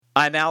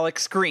I'm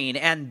Alex Green,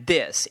 and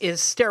this is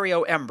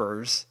Stereo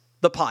Embers,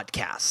 the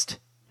podcast.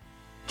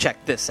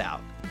 Check this out.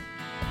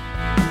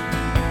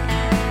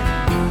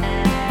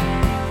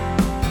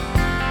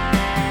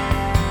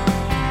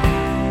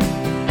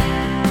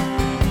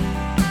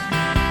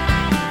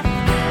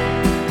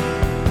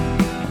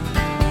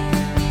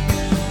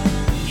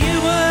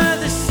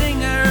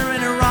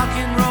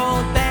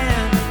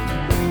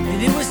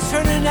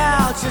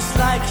 Just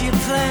like you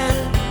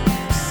planned,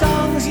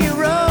 songs you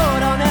wrote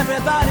on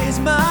everybody's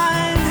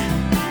mind,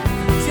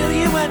 till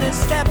you went and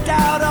stepped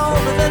out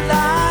over the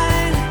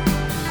line.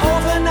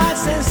 Overnight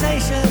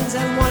sensations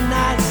and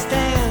one-night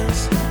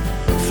stands,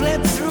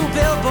 flip through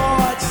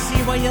billboards, see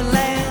where you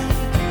land.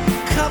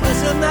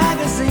 Covers of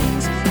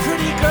magazines,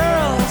 pretty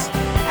girls,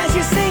 as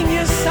you sing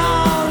your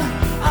song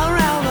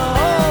around the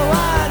whole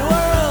wide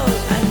world.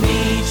 I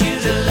need you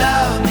to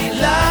love me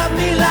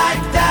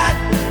like that.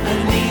 I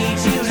need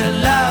you to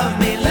love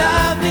me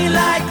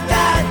like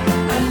that.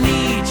 I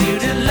need you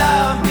to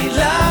love me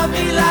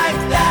like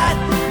that.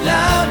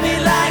 Love me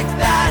like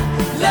that.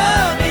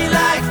 Love me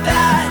like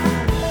that.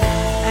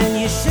 And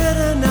you should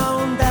have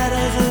known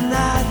better than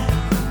that.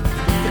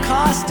 The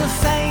cost of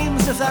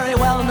fame's a very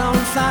well-known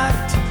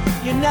fact.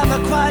 You never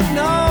quite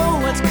know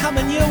what's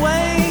coming your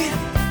way.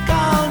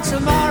 Gone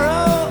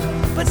tomorrow,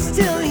 but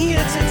still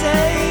here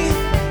today.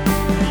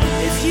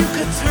 If you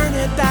could turn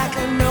it back,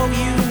 I know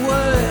you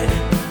would.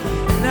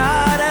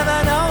 Not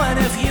ever knowing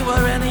if you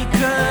were any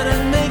good,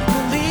 and make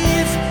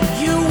believe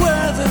you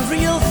were the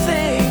real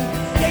thing.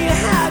 Yeah, you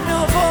had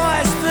no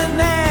voice, but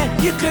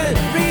man, you could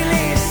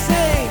really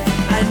sing.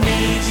 I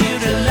need you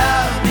to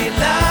love me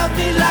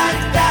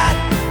like that.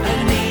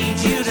 I need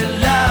you to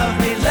love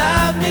me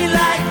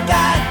like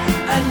that.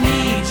 I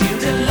need you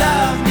to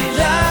love me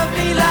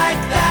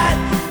like that.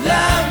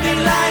 Love me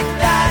like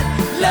that.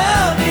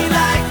 Love me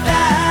like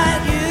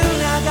that. You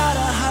now gotta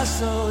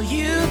hustle,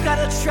 you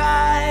gotta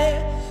try.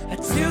 A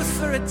tooth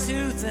for a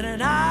tooth and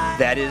an eye.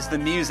 That is the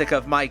music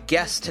of my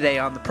guest today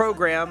on the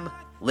program,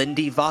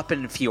 Lindy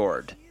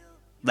Voppenfjord.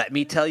 Let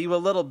me tell you a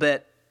little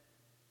bit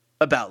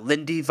about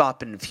Lindy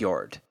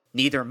Voppenfjord.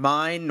 Neither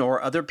mine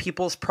nor other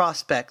people's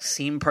prospects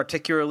seem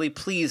particularly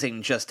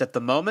pleasing just at the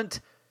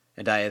moment,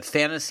 and I have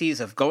fantasies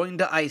of going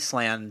to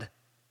Iceland,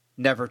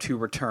 never to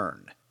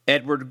return.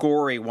 Edward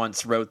Gorey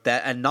once wrote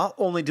that, and not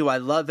only do I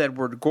love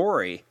Edward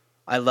Gorey,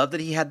 I love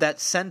that he had that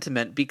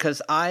sentiment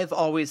because I've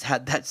always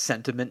had that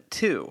sentiment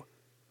too.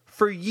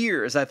 For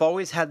years, I've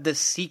always had this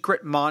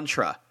secret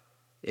mantra: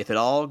 if it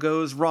all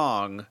goes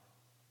wrong,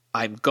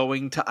 I'm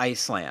going to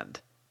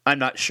Iceland. I'm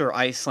not sure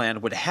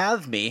Iceland would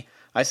have me.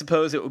 I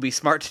suppose it would be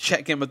smart to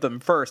check in with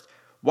them first.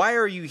 Why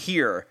are you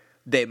here?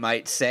 They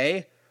might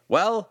say.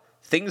 Well,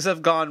 things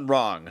have gone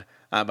wrong,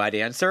 I might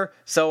answer,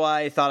 so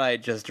I thought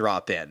I'd just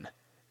drop in.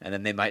 And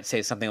then they might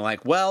say something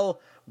like,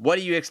 well, what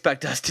do you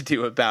expect us to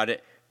do about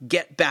it?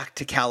 Get back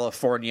to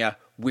California,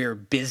 we're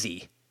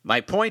busy.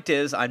 My point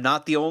is, I'm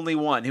not the only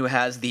one who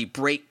has the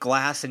break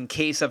glass in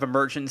case of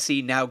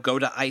emergency, now go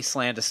to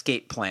Iceland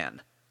escape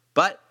plan.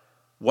 But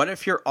what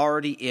if you're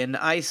already in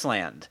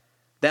Iceland?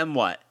 Then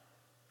what?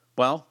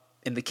 Well,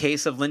 in the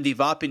case of Lindy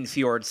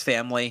Voppenfjord's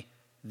family,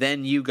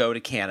 then you go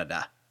to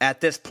Canada. At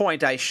this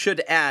point, I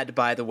should add,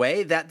 by the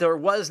way, that there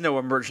was no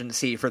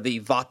emergency for the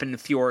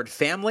Voppenfjord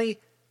family.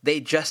 They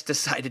just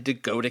decided to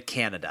go to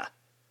Canada.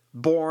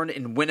 Born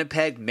in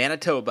Winnipeg,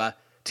 Manitoba,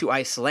 to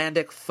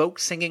Icelandic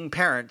folk-singing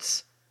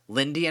parents,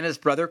 Lindy and his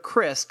brother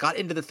Chris got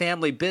into the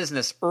family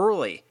business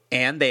early,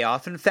 and they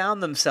often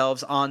found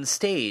themselves on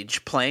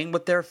stage playing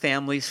with their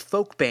family's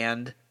folk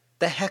band,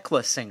 the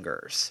Hekla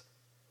Singers.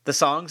 The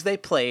songs they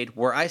played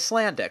were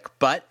Icelandic,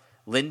 but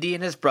Lindy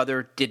and his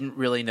brother didn't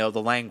really know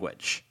the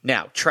language.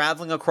 Now,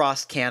 traveling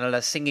across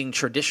Canada, singing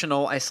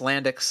traditional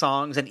Icelandic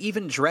songs, and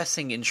even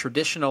dressing in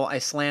traditional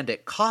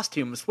Icelandic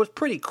costumes was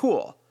pretty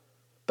cool.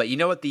 But you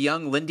know what the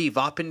young Lindy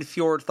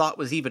Voppenfjord thought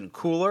was even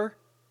cooler?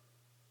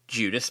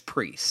 Judas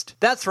Priest.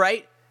 That's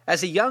right.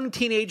 As a young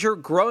teenager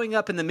growing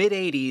up in the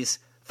mid-'80s,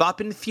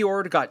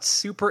 Voppenfjord got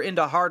super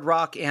into hard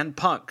rock and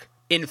punk.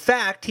 In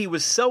fact, he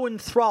was so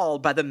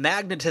enthralled by the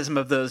magnetism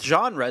of those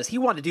genres, he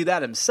wanted to do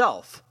that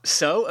himself.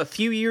 So, a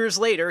few years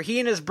later, he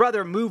and his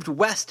brother moved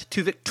west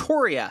to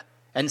Victoria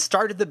and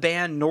started the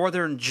band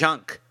Northern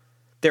Junk.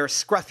 Their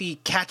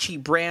scruffy, catchy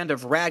brand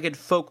of ragged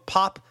folk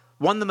pop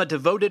won them a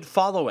devoted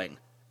following,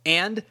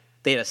 and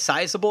they had a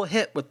sizable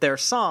hit with their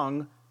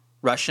song,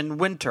 Russian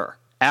Winter.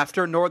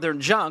 After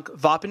Northern Junk,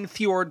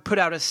 Voppenfjord put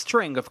out a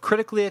string of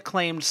critically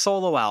acclaimed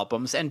solo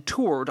albums and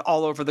toured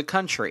all over the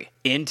country.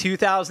 In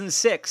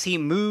 2006, he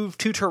moved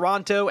to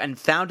Toronto and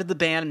founded the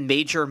band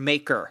Major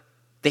Maker.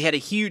 They had a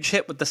huge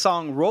hit with the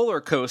song Roller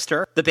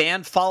Coaster. The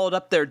band followed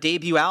up their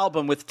debut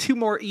album with 2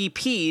 more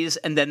EPs,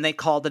 and then they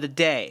called it a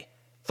day.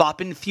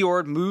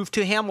 Voppenfjord moved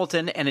to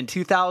Hamilton, and in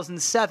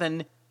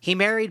 2007, he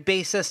married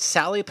bassist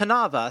Sally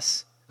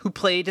Penavas, who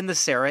played in the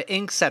Sarah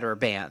Inksetter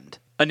band.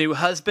 A new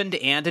husband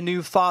and a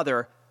new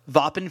father,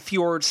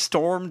 Voppenfjord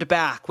stormed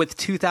back with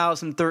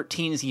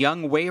 2013's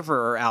Young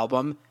Waverer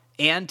album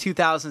and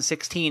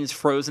 2016's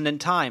Frozen in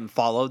Time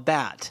followed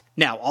that.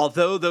 Now,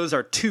 although those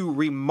are two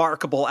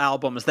remarkable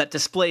albums that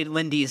displayed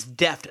Lindy's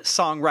deft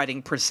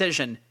songwriting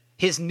precision,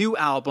 his new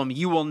album,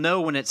 You Will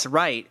Know When It's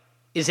Right,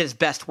 is his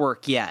best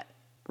work yet.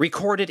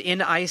 Recorded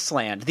in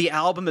Iceland, the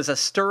album is a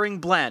stirring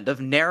blend of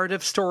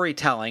narrative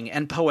storytelling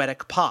and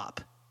poetic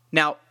pop.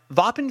 Now,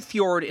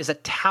 Vappenfjord is a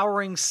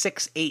towering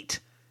 6'8",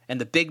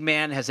 and the big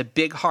man has a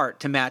big heart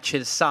to match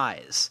his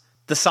size.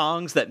 The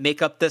songs that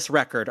make up this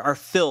record are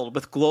filled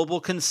with global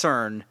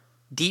concern,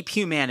 deep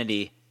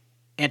humanity,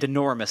 and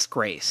enormous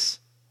grace.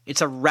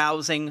 It's a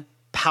rousing,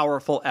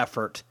 powerful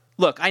effort.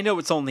 Look, I know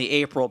it's only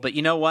April, but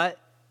you know what?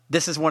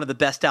 This is one of the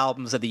best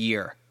albums of the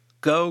year.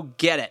 Go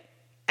get it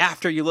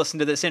after you listen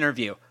to this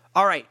interview.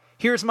 All right,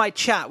 here's my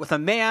chat with a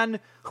man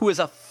who is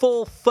a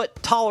full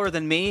foot taller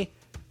than me,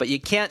 but you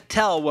can't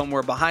tell when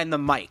we're behind the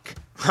mic.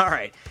 All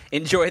right,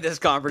 enjoy this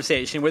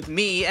conversation with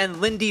me and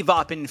Lindy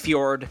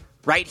Vappenfjord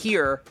right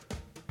here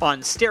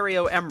on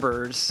Stereo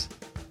Embers,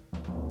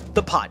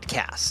 the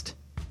podcast.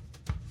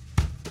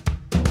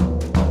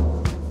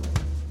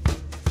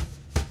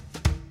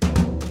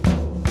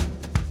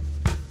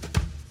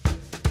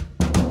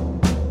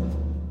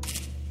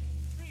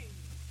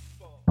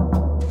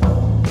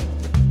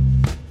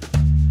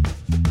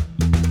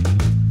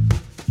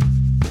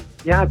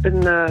 Yeah, I've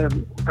been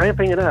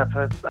ramping it up.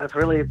 I've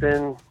really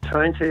been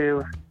trying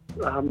to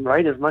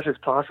write as much as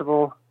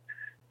possible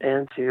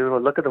and to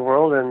look at the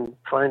world and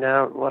find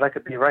out what I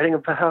could be writing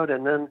about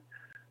and then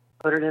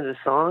put it into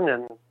song.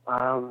 And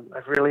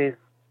I've really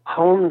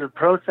honed the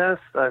process.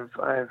 I've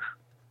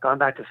gone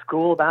back to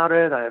school about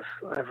it.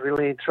 I've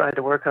really tried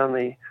to work on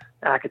the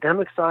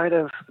academic side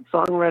of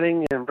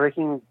songwriting and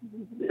breaking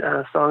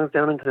songs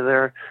down into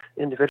their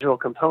individual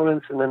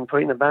components and then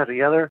putting them back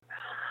together.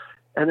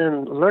 And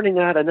then learning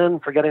that and then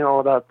forgetting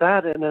all about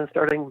that and then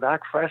starting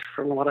back fresh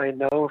from what I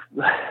know.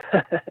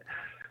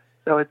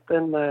 So it's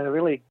been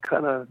really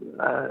kind of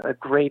a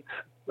great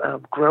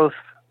growth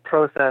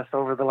process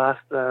over the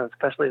last,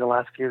 especially the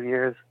last few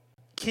years.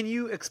 Can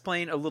you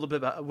explain a little bit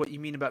about what you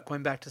mean about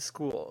going back to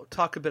school?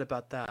 Talk a bit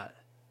about that.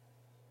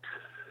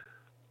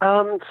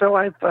 So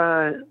I've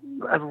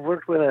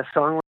worked with a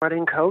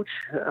songwriting coach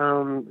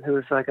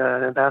who's like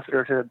an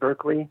ambassador to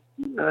Berklee,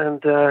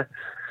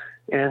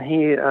 and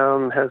he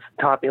has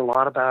taught me a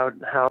lot about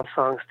how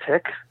songs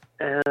tick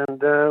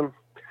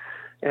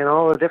and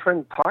all the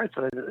different parts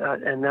of it.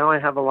 And now I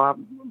have a lot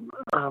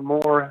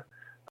more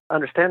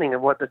understanding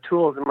of what the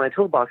tools in my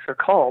toolbox are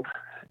called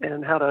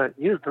and how to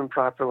use them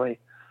properly.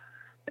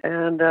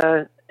 And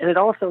it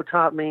also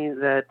taught me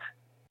that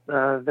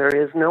there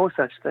is no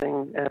such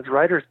thing as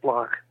writer's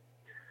block,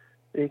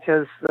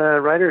 because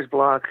writer's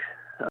block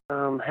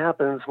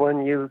happens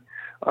when you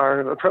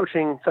are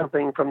approaching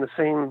something from the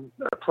same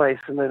place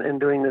and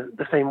doing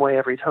the same way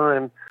every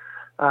time.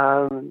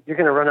 You're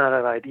going to run out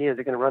of ideas.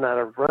 You're going to run out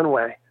of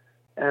runway.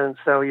 And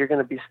so you're going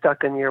to be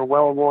stuck in your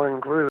well-worn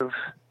grooves,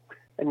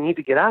 and you need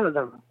to get out of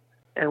them.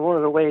 And one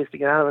of the ways to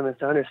get out of them is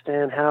to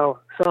understand how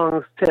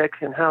songs tick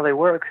and how they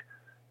work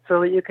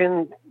so that you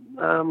can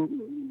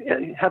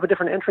have a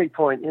different entry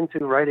point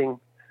into writing,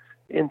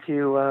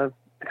 into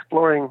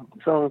exploring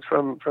songs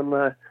from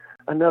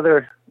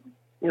another,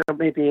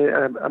 maybe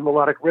a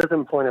melodic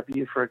rhythm point of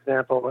view, for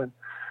example, and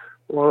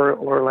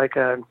or like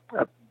a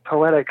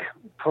poetic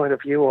point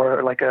of view,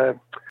 or like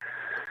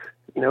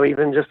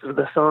even just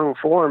the song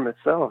form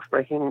itself,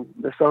 breaking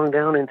the song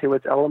down into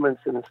its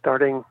elements and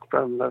starting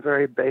from a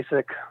very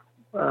basic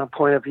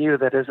point of view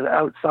that is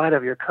outside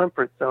of your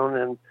comfort zone,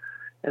 and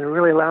it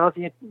really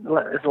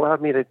has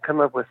allowed me to come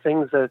up with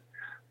things that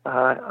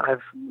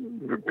I've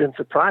been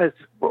surprised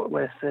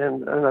with,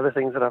 and other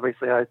things that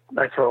obviously I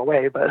throw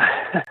away, but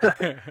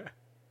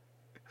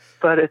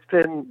but it's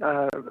been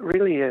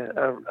really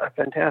a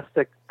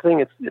fantastic thing.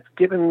 It's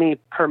given me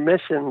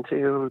permission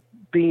to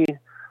be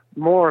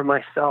more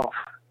myself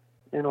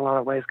in a lot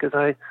of ways,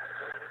 because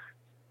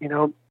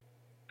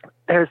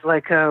there's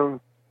like there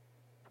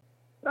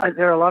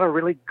are a lot of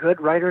really good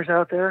writers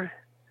out there,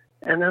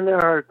 and then there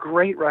are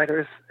great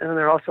writers, and then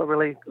there are also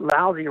really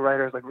lousy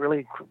writers, like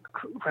really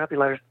crappy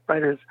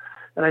writers.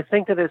 And I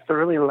think that it's the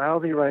really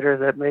lousy writers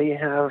that may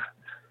have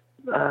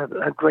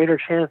a greater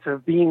chance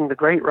of being the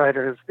great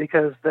writers,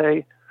 because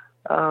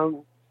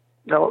they'll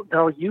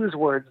use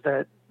words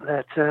that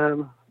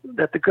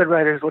the good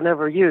writers will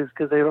never use,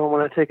 because they don't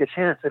want to take a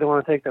chance. They don't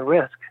want to take the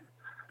risk.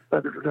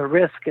 But the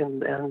risk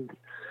and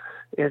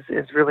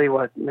is really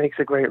what makes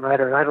a great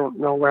writer. And I don't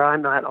know where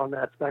I'm at on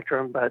that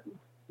spectrum, but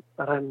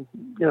I'm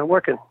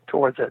working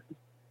towards it.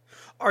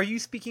 Are you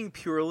speaking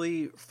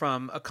purely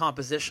from a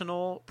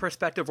compositional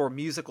perspective or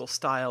musical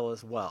style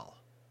as well?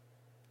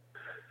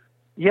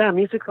 Yeah,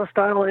 musical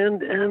style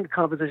and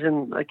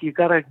composition. Like, you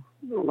gotta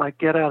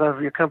get out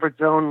of your comfort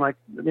zone,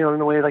 in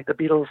the way like the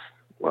Beatles,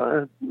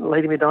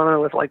 Lady Madonna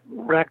with like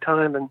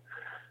Ragtime,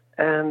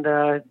 and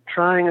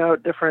trying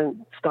out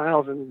different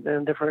styles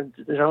and different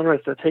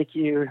genres to take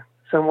you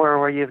somewhere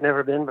where you've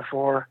never been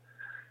before.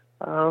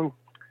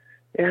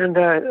 And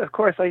of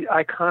course,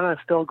 I kind of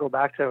still go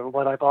back to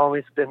what I've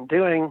always been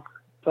doing,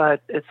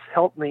 but it's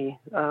helped me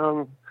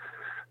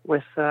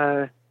with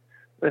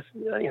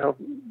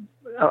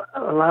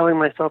allowing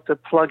myself to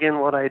plug in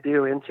what I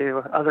do into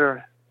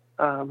other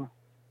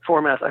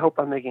formats. I hope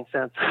I'm making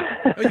sense.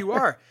 Oh, you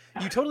are.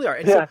 You totally are.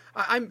 And yeah.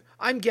 So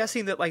I'm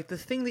guessing that like the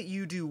thing that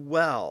you do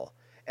well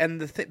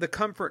and the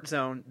comfort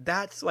zone,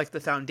 that's like the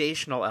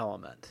foundational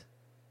element.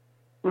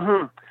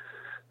 Mm-hmm.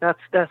 That's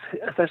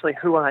essentially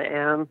who I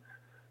am.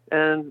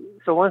 And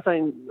so once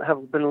I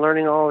have been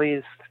learning all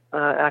these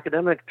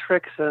academic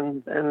tricks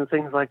and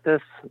things like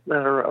this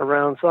that are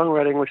around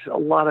songwriting, which a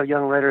lot of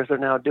young writers are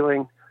now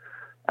doing,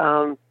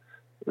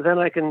 then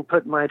I can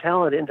put my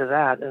talent into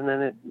that, and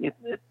then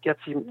it gets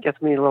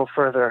me a little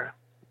further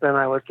than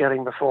I was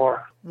getting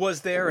before.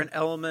 Was there an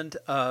element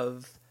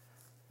of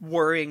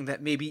worrying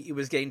that maybe it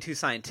was getting too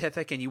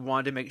scientific and you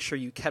wanted to make sure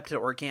you kept it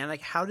organic?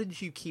 How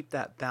did you keep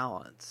that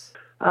balance?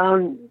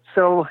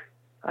 So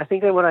I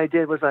think that what I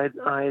did was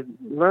I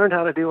learned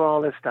how to do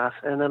all this stuff,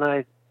 and then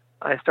I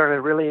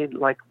started really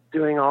like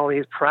doing all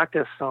these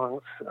practice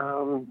songs,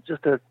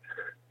 just to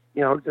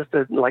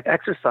like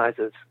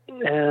exercises,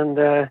 and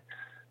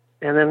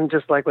then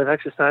just like with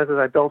exercises,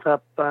 I built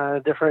up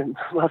different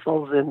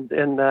muscles in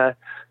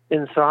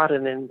thought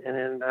and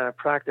in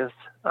practice.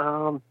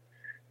 And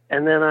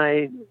then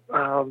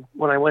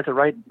when I went to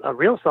write a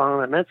real song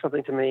that meant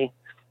something to me,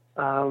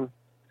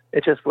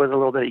 it just was a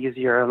little bit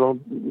easier,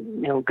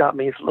 got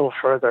me a little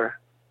further.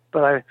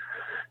 But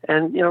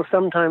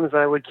sometimes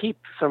I would keep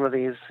some of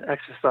these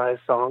exercise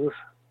songs,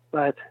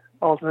 but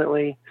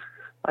ultimately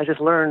I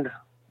just learned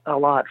a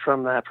lot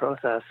from that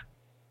process.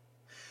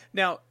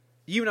 Now,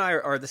 you and I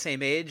are the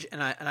same age,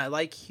 and I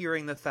like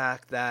hearing the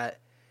fact that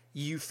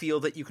you feel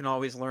that you can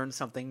always learn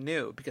something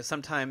new, because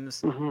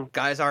sometimes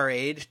guys our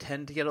age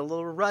tend to get a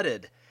little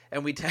rutted,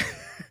 and we tend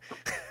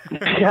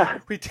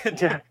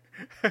to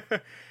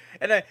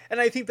and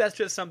I think that's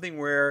just something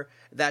where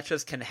that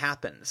just can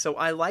happen. So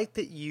I like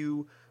that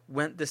you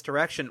went this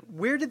direction.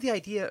 Where did the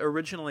idea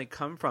originally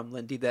come from,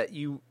 Lindy, that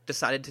you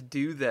decided to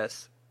do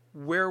this?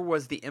 Where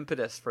was the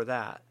impetus for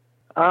that?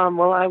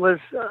 Well,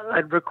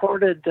 I'd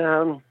recorded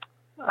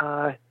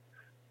a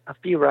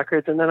few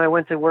records, and then I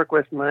went to work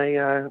with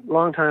my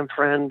longtime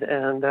friend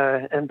and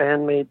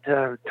bandmate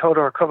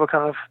Todor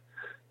Kovakov,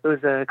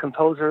 who's a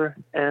composer,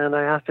 and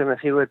I asked him if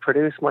he would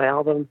produce my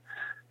album,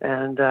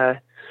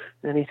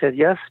 and he said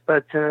yes,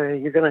 but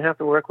you're going to have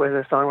to work with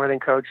a songwriting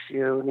coach.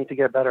 You need to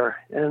get better.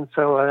 And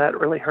so that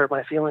really hurt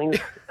my feelings.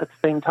 At the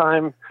same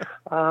time,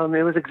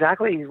 it was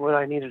exactly what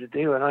I needed to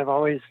do, and I've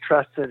always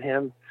trusted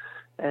him.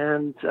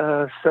 And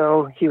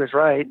so he was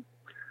right,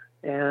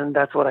 and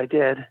that's what I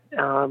did.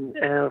 And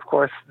of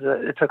course,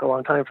 it took a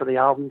long time for the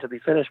album to be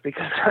finished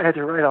because I had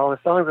to write all the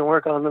songs and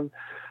work on them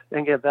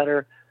and get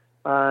better.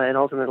 And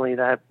ultimately,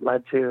 that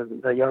led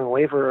to the Young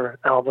Waverer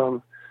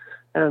album.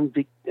 And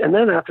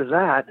then after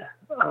that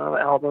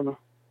album,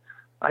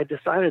 I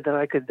decided that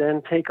I could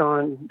then take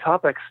on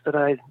topics that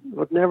I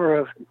would never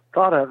have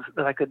thought of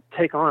that I could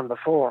take on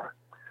before.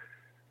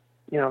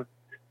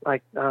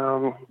 Like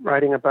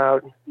writing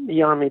about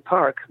Yeonmi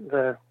Park,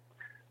 the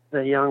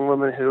young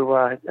woman who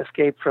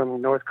escaped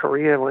from North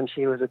Korea when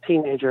she was a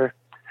teenager,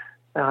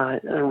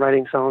 and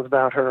writing songs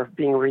about her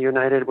being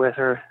reunited with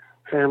her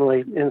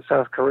family in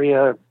South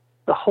Korea.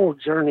 The whole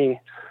journey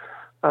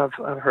of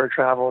her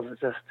travels is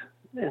just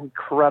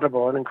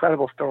incredible, an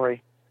incredible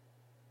story.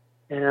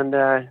 And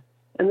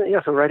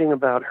so writing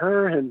about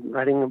her and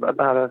writing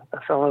about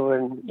a fellow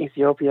in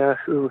Ethiopia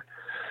who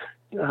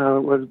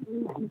was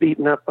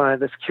beaten up by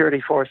the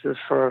security forces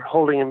for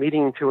holding a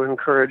meeting to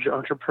encourage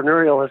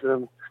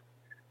entrepreneurialism.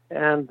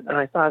 And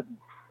I thought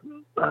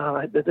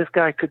that this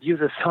guy could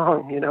use a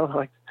song,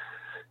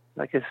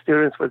 like his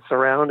students would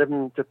surround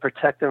him to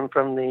protect him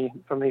from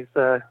these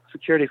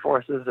security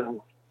forces,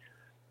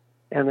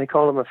 and they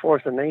called him a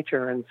force of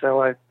nature. And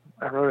so I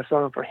wrote a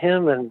song for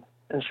him, and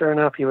sure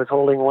enough, he was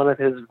holding one of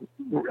his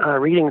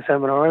reading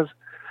seminars,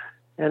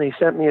 and he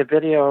sent me a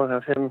video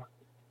of him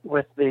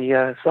with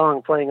the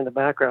song playing in the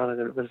background, and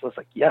it was just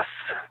like, yes,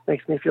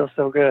 makes me feel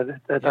so good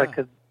that I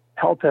could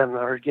help him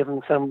or give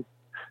him some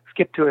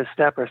skip to his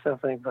step or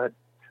something. So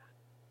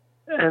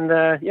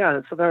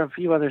there are a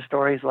few other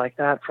stories like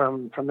that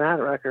from that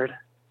record,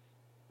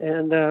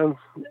 and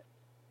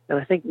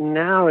I think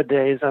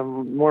nowadays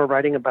I'm more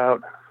writing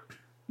about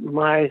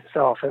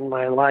myself and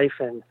my life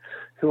and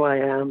who I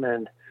am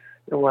and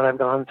what I've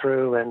gone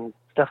through and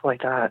stuff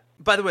like that.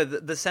 By the way,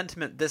 the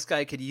sentiment, this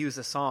guy could use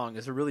a song,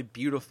 is a really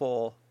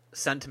beautiful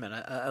sentiment.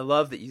 I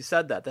love that you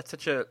said that. That's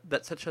such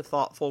a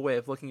thoughtful way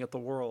of looking at the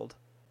world.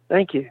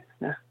 Thank you.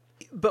 Yeah.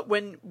 But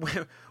when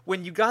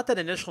you got that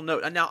initial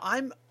note, and now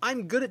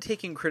I'm good at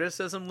taking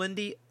criticism,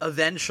 Lindy,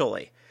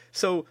 eventually.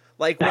 So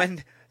like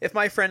if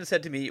my friend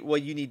said to me, well,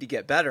 you need to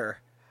get better,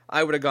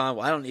 I would have gone,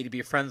 well, I don't need to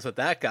be friends with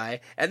that guy.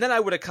 And then I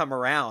would have come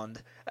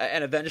around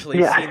and eventually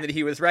seen that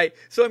he was right.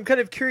 So I'm kind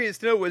of curious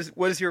to know,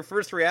 was your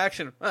first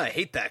reaction, oh, I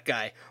hate that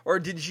guy?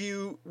 Or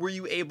were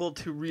you able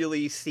to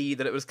really see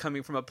that it was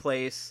coming from a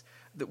place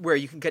where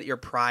you can get your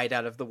pride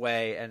out of the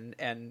way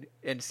and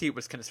see it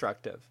was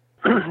constructive?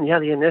 yeah,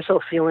 the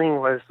initial feeling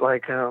was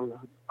like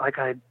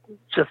I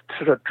just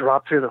sort of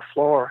dropped through the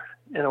floor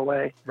in a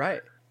way.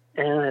 Right.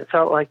 And it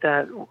felt like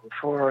that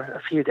for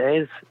a few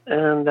days,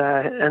 and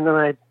then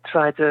I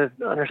tried to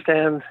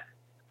understand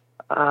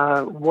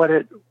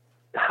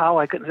how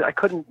I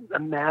couldn't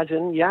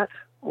imagine yet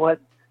what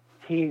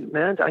he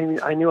meant.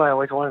 I knew I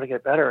always wanted to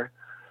get better,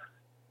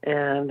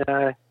 and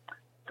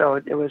so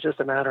it was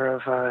just a matter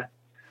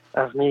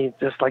of me,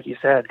 just like you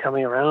said,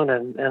 coming around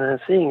and then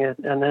seeing it,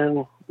 and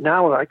then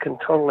now I can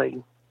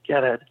totally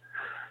get it.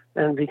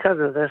 And because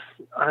of this,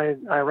 I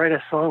write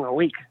a song a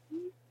week.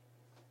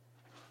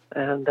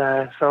 And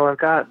so I've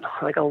got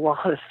like a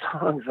lot of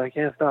songs I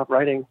can't stop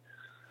writing.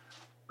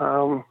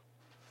 And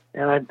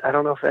I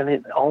don't know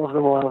if all of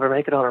them will ever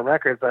make it on a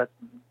record, but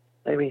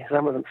maybe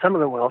some of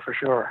them will for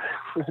sure.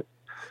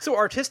 So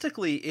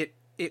artistically,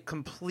 it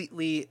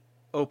completely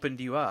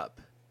opened you up.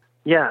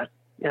 Yeah.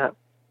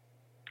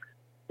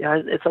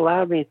 It's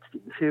allowed me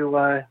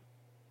to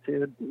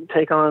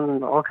take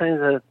on all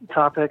kinds of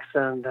topics,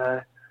 and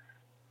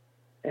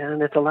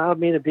it's allowed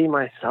me to be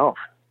myself,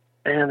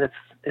 and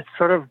it's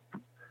sort of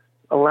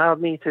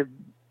allowed me to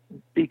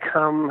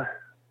become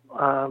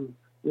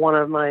one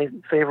of my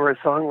favorite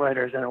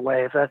songwriters in a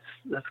way. That's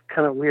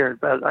kind of weird,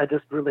 but I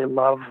just really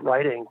love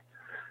writing.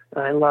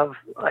 And I love,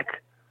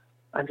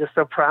 I'm just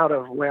so proud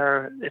of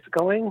where it's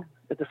going.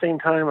 At the same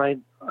time, I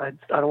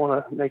don't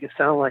want to make it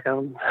sound like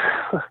I'm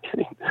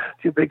getting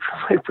too big for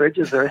my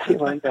bridges or anything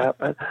like that,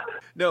 but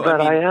no,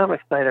 but I am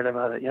excited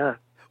about it, yeah.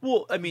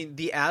 Well, I mean,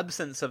 the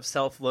absence of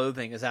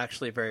self-loathing is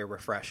actually very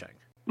refreshing.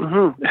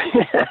 Mm-hmm.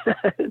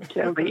 It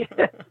can be.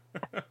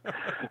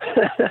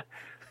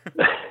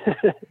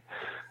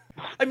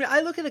 I mean,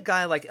 I look at a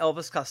guy like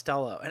Elvis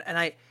Costello,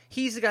 and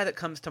he's the guy that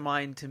comes to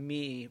mind to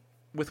me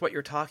with what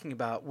you're talking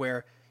about,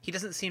 where he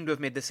doesn't seem to have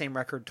made the same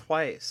record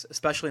twice,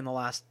 especially in the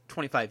last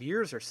 25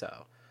 years or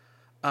so.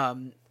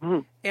 And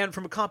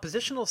from a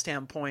compositional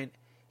standpoint,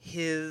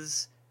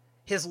 his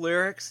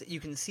lyrics, you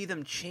can see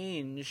them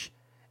change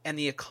and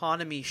the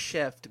economy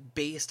shift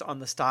based on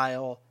the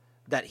style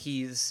that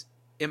he's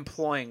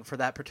employing for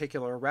that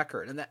particular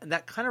record. And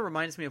that kind of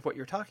reminds me of what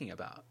you're talking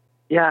about.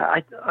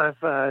 Yeah, I've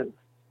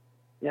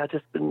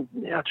just been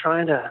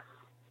trying to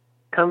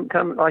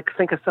come like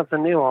think of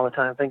something new all the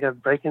time. Think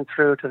of breaking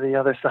through to the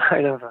other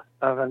side of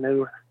a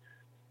new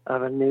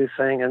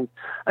thing. And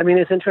I mean,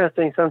 it's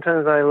interesting.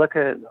 Sometimes I look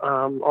at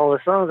all the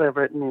songs I've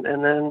written,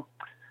 and then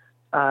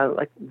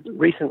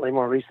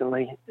more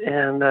recently,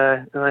 and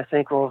I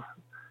think, well,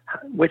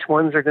 which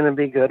ones are going to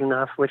be good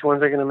enough? Which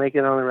ones are going to make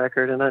it on the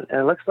record? And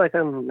it looks like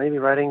I'm maybe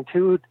writing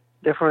 2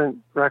 different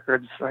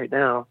records right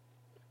now.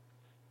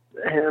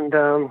 And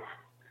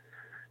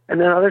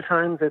then other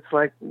times it's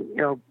like,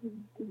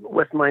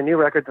 with my new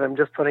record that I'm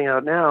just putting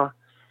out now,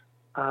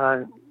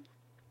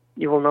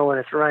 you will know when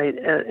it's right.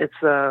 It's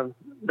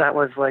that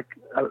was like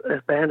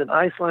a band in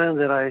Iceland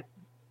that I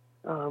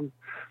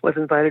was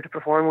invited to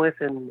perform with,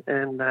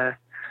 and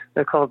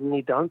they're called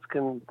Nýdansk,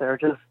 and they're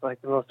just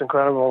like the most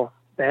incredible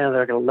band.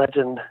 They're like a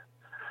legend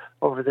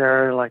over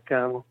there. Like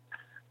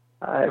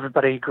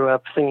everybody grew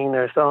up singing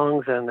their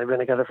songs, and they've been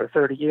together for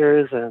 30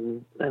 years,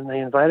 and they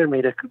invited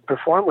me to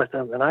perform with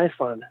them in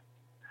Iceland.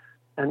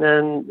 And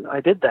then I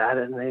did that,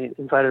 and they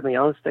invited me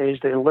on stage.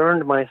 They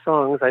learned my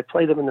songs. I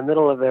played them in the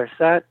middle of their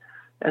set,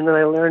 and then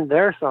I learned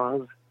their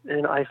songs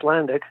in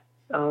Icelandic.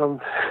 And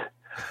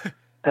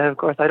of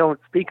course, I don't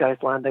speak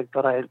Icelandic,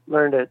 but I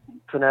learned it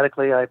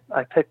phonetically. I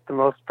picked the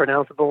most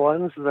pronounceable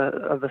ones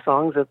of the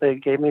songs that they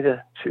gave me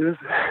to choose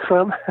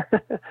from,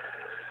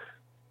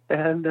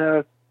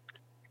 and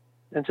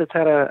just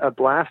had a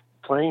blast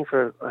playing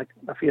for like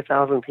a few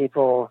thousand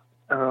people.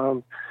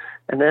 And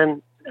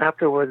then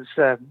afterwards,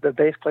 the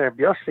bass player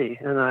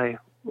Bjössi and I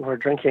were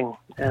drinking,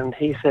 and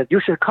he said,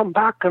 "You should come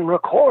back and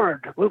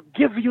record. We'll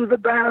give you the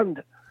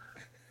band."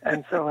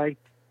 And so I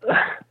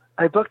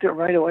booked it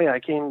right away. I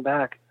came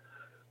back.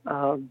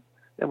 And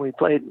we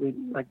played.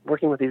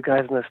 Working with these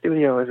guys in the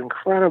studio is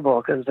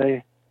incredible because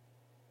they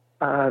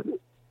have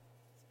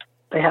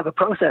a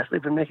process.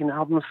 They've been making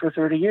albums for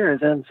 30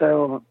 years, and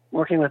so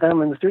working with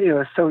them in the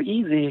studio is so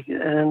easy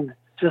and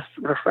just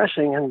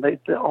refreshing. And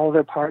all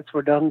their parts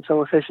were done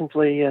so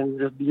efficiently and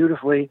just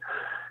beautifully,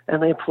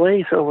 and they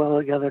play so well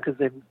together because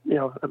they've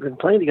have been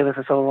playing together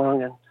for so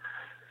long.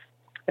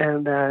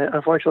 And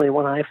unfortunately,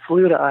 when I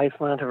flew to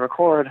Iceland to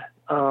record,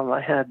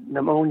 I had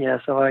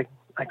pneumonia, so I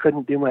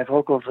couldn't do my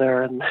vocals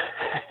there, and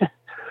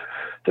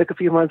took a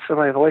few months for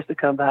my voice to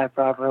come back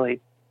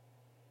properly.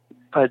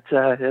 But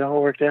it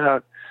all worked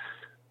out,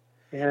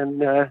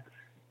 and it's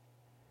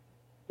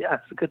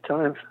a good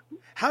time.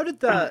 How did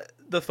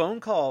the phone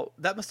call?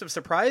 That must have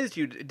surprised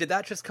you. Did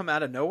that just come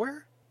out of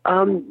nowhere?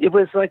 It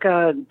was like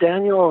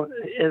Daniel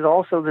is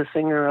also the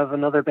singer of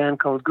another band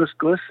called Gus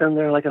Gus, and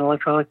they're like an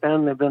electronic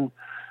band. They've been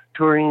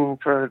touring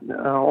for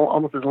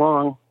almost as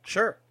long.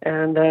 Sure.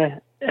 And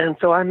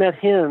so I met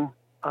him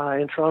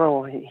in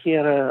Toronto. He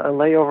had a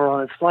layover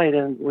on his flight,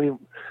 and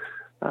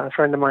a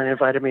friend of mine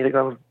invited me to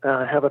go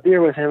have a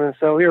beer with him, and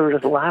so we were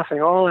just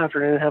laughing all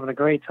afternoon, having a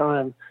great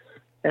time.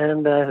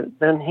 And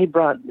then he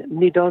brought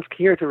Nidonsk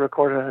here to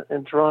record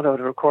in Toronto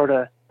to record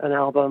an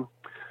album.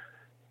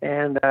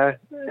 And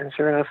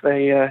sure enough,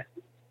 they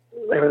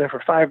were there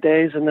for 5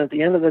 days. And at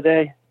the end of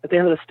the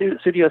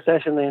studio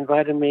session, they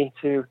invited me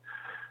to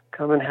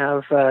come and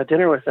have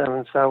dinner with them.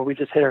 And so we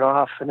just hit it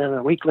off. And then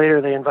a week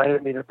later, they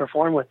invited me to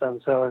perform with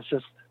them. So it's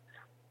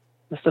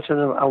such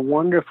a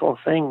wonderful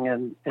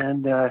thing.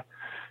 And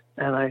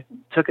I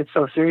took it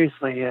so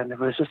seriously. And it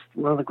was just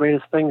one of the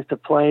greatest things to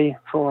play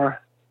for,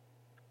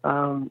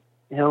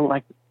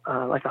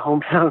 like a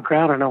hometown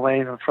crowd in a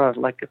way. For,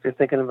 like, if you're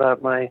thinking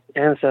about my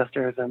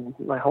ancestors, and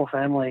my whole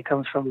family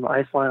comes from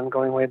Iceland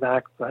going way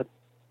back, but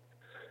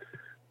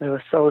it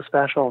was so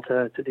special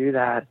to do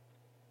that,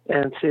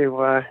 and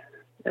to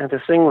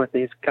sing with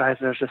these guys.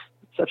 They're just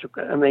such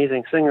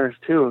amazing singers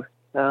too.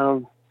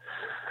 And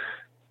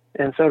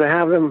so to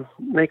have them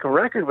make a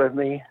record with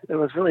me, it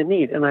was really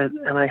neat. And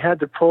I had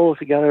to pull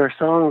together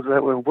songs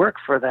that would work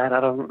for that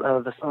out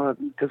of the song,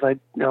 because I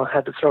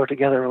had to throw it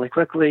together really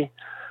quickly.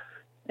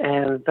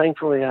 And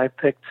thankfully, I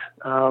picked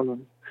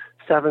 7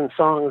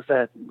 songs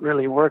that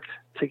really worked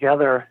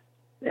together,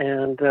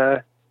 and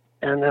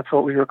that's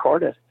what we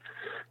recorded.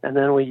 And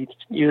then we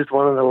used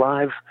one of the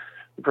live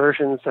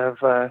versions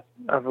of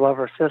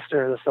 "Lover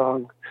Sister," the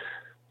song,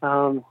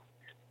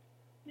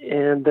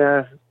 and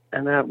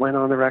that went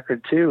on the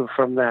record too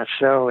from that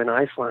show in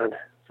Iceland.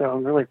 So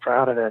I'm really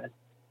proud of it.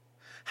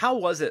 How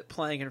was it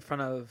playing in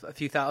front of a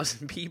few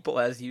thousand people,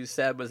 as you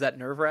said? Was that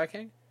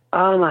nerve-wracking?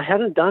 I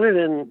hadn't done it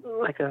in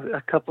like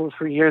a couple of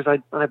 3 years.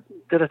 I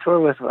did a tour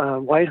with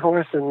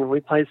Whitehorse, and we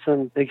played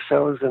some big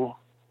shows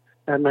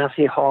at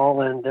Massey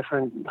Hall and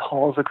different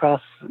halls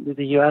across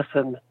the U.S.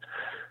 and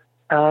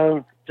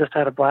just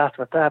had a blast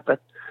with that. But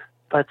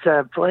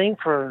playing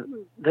for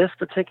this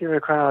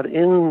particular crowd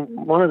in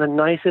one of the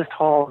nicest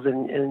halls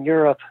in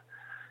Europe,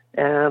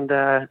 and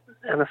the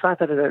fact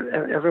that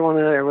everyone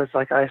there was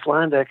like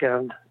Icelandic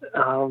and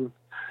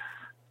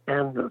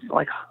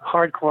like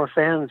hardcore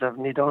fans of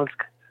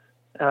Nidonsk.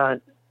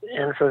 And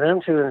for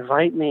them to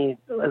invite me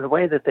the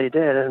way that they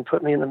did and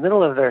put me in the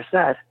middle of their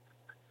set,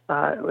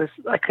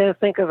 I can't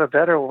think of a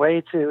better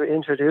way to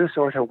introduce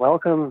or to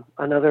welcome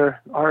another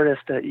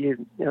artist that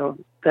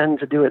than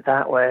to do it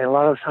that way. A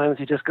lot of times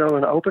you just go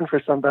and open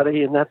for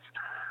somebody, and that's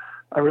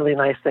a really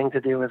nice thing to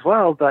do as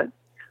well. But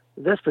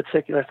this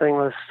particular thing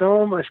was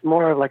so much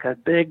more like a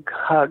big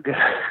hug,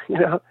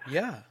 Yeah.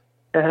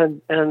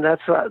 And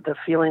that's the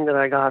feeling that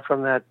I got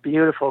from that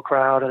beautiful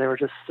crowd, and they were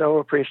just so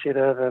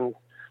appreciative, and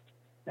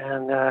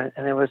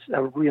it was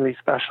a really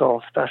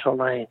special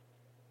night.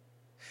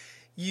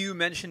 You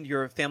mentioned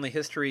your family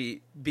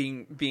history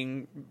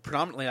being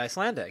predominantly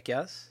Icelandic,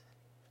 yes?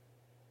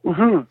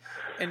 Mm-hmm.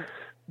 And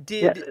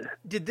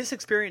did this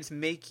experience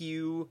make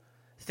you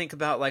think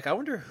about, like, I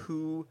wonder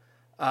who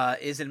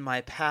is in my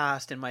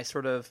past, in my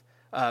sort of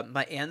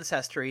my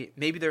ancestry?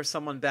 Maybe there's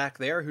someone back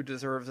there who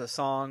deserves a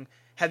song.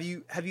 Have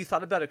you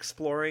thought about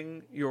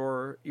exploring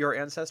your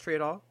ancestry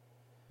at all?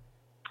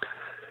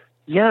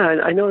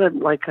 Yeah, I know that,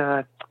 like,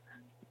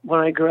 when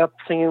I grew up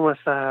singing with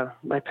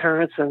my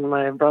parents and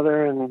my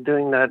brother and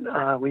doing that,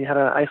 we had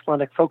an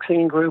Icelandic folk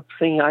singing group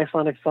singing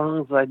Icelandic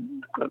songs.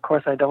 Of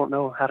course, I don't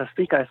know how to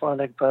speak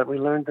Icelandic, but we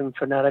learned them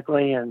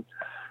phonetically, and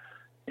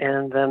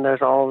then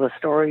there's all the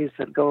stories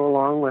that go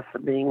along with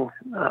being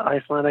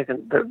Icelandic.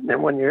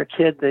 And when you're a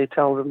kid, they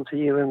tell them to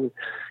you and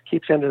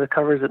keeps you under the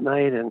covers at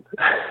night, and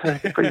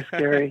it's pretty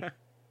scary.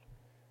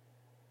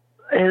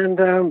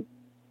 And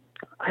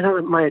I know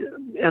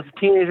as a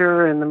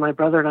teenager, and then my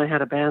brother and I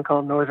had a band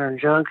called Northern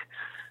Junk,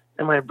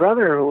 and my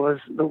brother was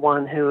the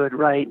one who would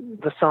write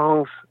the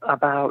songs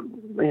about,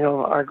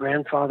 our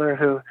grandfather,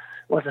 who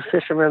was a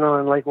fisherman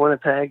on Lake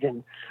Winnipeg,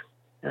 and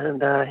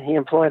he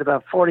employed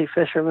about 40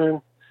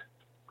 fishermen,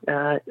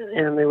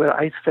 and they would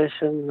ice fish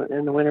in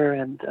the winter,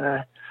 and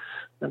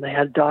they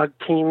had dog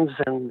teams,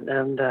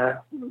 and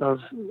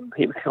those,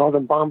 he called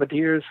them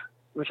bombardiers,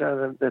 which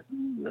are the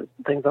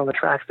things on the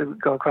tracks that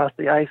would go across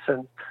the ice,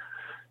 and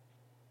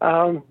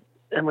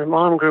my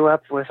mom grew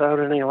up without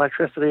any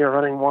electricity or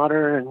running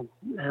water, and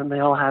they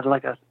all had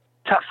like a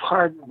tough,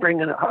 hard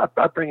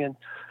upbringing.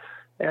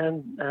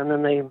 And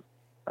then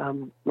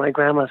my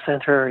grandma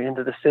sent her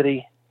into the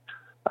city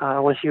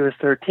when she was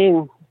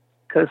 13,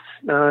 because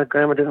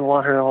grandma didn't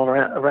want her all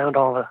around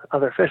all the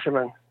other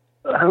fishermen.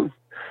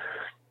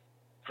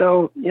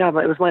 So yeah,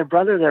 but it was my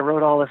brother that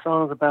wrote all the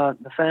songs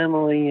about the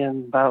family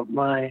and about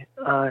my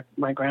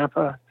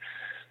grandpa.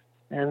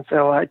 And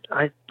so I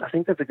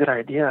think that's a good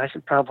idea. I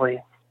should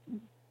probably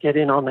get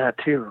in on that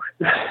too.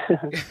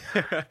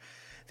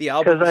 The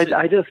album, because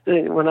I just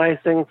think when I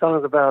sing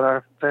songs about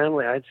our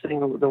family, I'd sing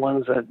the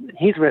ones that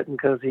he's written,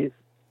 because he's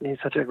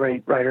such a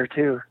great writer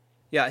too.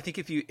 Yeah, I think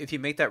if you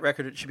make that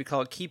record, it should be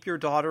called "Keep Your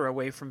Daughter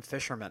Away from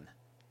Fishermen."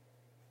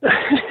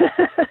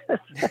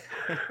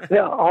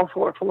 Yeah, all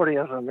 440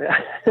 of them. Yeah.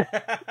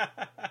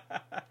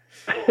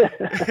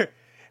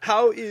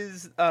 How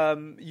is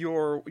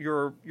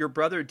your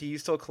brother? Do you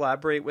still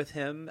collaborate with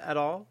him at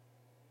all?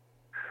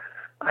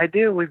 I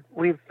do.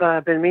 We've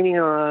been meeting,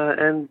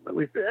 and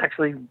we've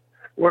actually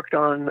worked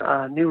on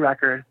a new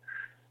record.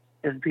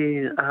 It'd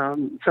be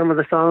some of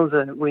the songs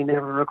that we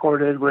never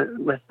recorded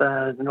with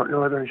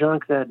Northern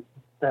Junk that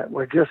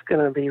were just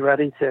going to be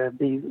ready to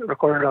be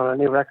recorded on a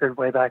new record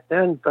way back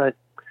then.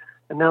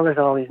 And now there's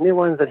all these new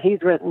ones that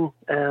he's written,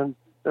 and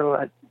so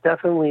I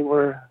definitely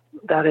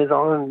that is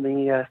on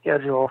the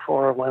schedule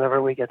for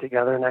whenever we get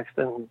together next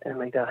and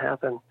make that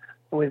happen.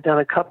 And we've done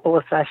a couple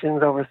of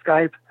sessions over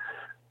Skype.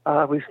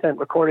 We've sent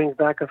recordings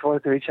back and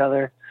forth to each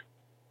other,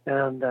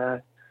 and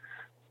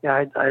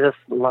I just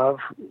love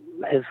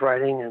his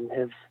writing and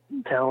his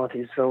talent.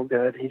 He's so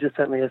good. He just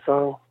sent me a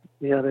song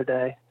the other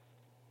day.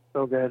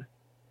 So good.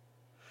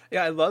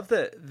 Yeah, I love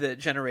the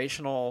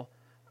generational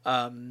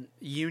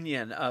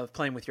union of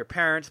playing with your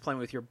parents, playing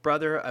with your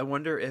brother. I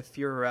wonder if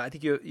I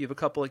think you have a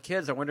couple of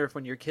kids. I wonder if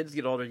when your kids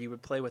get older, you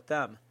would play with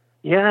them.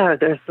 Yeah,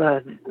 there's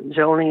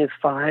Joni is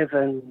 5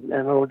 and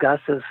little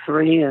Gus is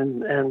 3,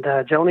 and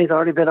Joni's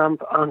already been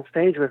on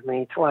stage with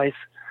me twice.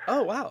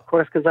 Oh wow! Of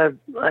course, because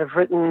I've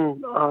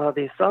written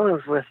these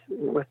songs with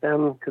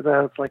them because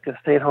I was like a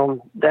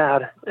stay-at-home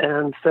dad,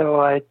 and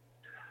so I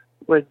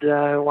would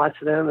watch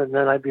them, and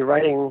then I'd be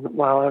writing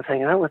while I was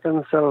hanging out with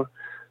them. So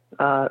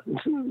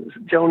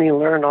Joni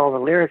learned all the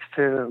lyrics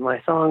to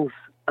my songs,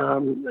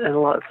 and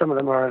some of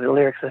them are the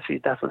lyrics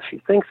that's what she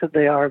thinks that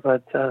they are,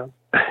 but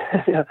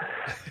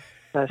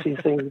she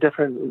sings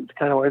different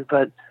kind of words.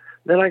 But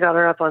then I got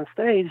her up on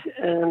stage,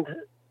 and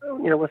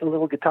with a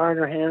little guitar in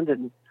her hand,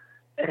 and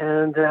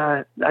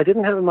I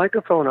didn't have a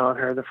microphone on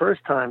her the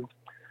first time,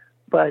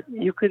 but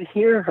you could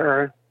hear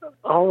her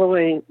all the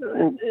way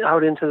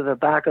out into the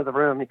back of the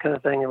room, kind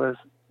of thing. It was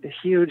a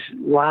huge,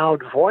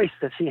 loud voice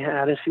that she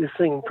had, and she was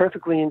singing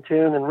perfectly in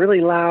tune and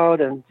really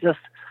loud, and just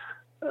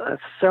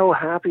so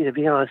happy to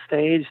be on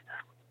stage.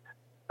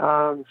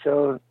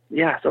 So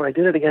I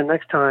did it again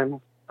next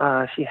time.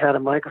 She had a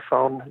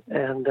microphone,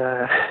 and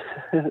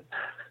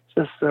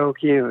just so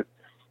cute.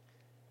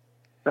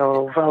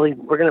 So probably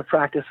we're going to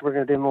practice. We're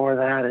going to do more of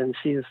that. And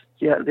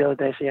the other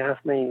day she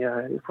asked me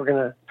if we're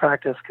going to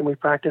practice. Can we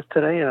practice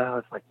today? And I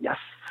was like, yes.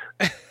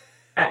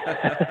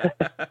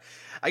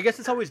 I guess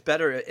it's always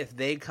better if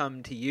they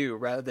come to you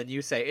rather than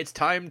you say, it's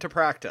time to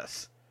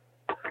practice.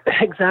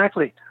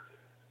 Exactly.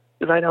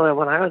 Because I know that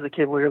when I was a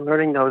kid, we were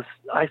learning those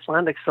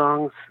Icelandic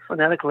songs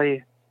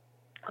phonetically.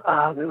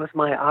 It was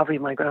my Avi,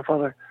 my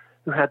grandfather,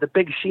 who had the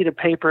big sheet of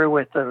paper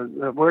with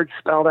the words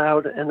spelled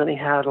out, and then he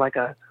had like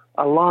a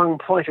long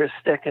pointer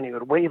stick, and he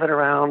would wave it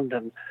around,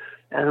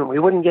 and we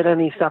wouldn't get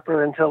any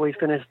supper until we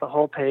finished the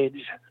whole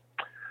page.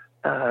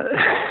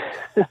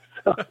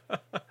 So,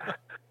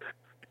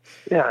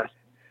 yeah.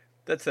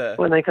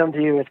 When they come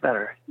to you, it's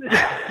better.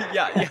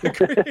 Yeah,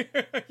 agree.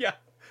 Yeah.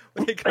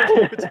 When they come to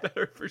you, it's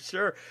better for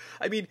sure.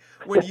 I mean,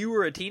 when you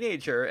were a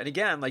teenager, and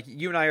again, like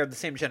you and I are the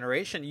same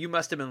generation, you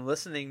must have been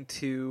listening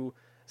to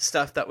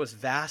stuff that was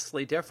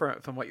vastly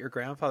different from what your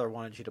grandfather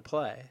wanted you to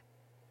play.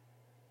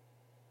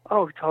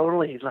 Oh,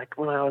 totally. Like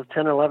when I was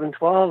 10, 11,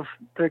 12,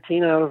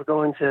 13, I was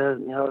going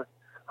to,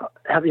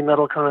 heavy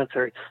metal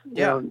concerts.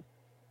 Yeah.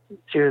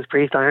 Judas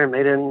Priest, Iron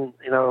Maiden,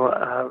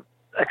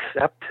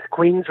 Accept,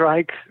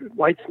 Queensryche,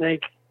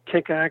 Whitesnake,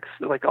 Kick-Axe,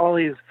 like all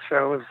these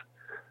shows.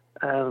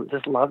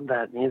 Just loved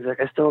that music.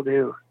 I still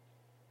do.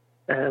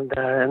 And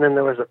then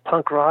there was a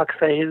punk rock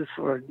phase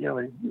where,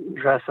 we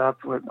dress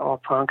up with all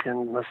punk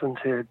and listen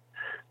to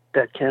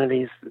Dead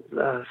Kennedys,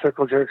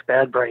 Circle Jerks,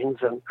 Bad Brains,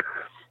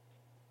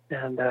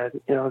 and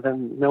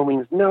then No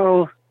Means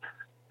No.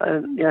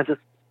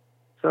 Just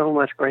so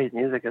much great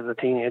music as a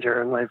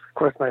teenager. And of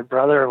course, my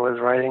brother was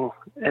writing.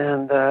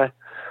 And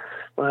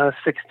when I was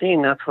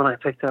 16, that's when I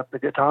picked up the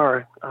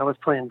guitar. I was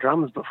playing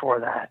drums before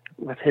that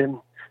with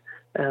him.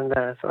 And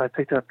so I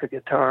picked up the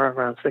guitar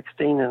around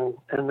 16,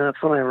 and that's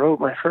when I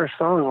wrote my first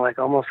song, like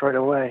almost right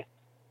away.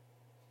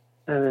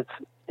 And it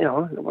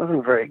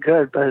wasn't very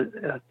good, but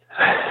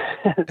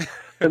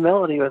the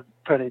melody was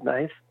pretty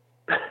nice.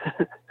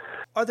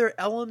 Are there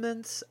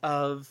elements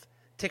of,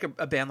 take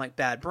a band like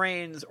Bad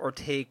Brains or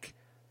take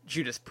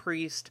Judas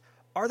Priest,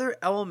 are there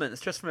elements,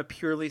 just from a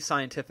purely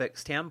scientific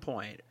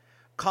standpoint,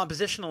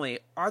 compositionally,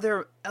 are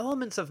there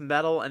elements of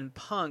metal and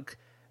punk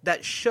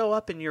that show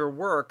up in your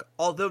work,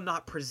 although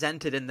not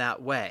presented in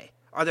that way?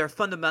 Are there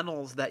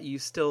fundamentals that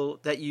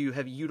you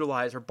have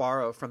utilized or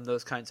borrow from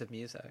those kinds of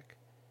music?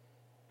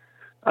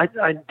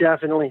 I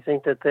definitely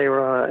think that they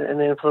were an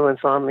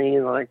influence on me,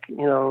 like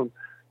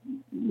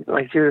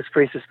Judas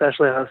Priest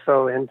especially. I was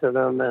so into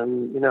them,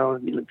 and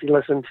if you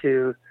listen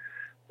to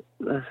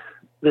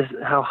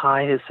how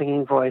high his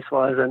singing voice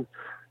was, and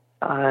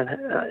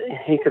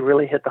he could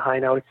really hit the high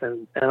notes,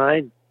 and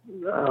I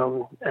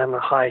am a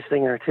high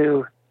singer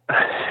too.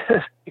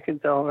 You can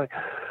tell,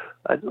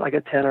 like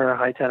a tenor, a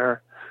high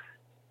tenor.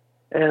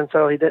 And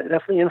so he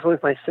definitely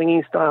influenced my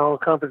singing style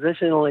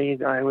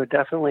compositionally. I would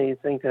definitely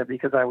think that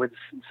because I would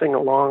sing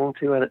along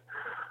to it,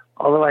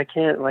 although I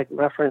can't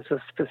reference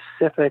a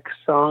specific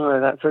song or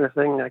that sort of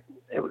thing.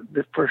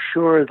 It for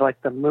sure is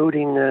like the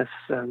moodiness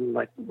and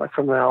like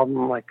from the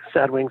album, like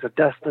Sad Wings of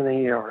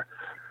Destiny or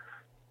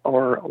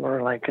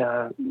like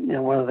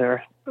one of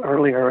their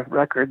earlier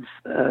records.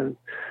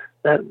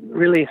 that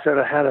really sort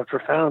of had a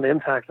profound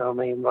impact on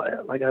me,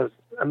 like as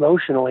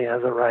emotionally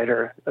as a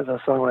writer, as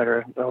a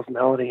songwriter. Those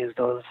melodies,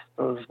 those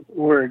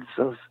words,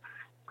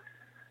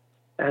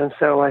 and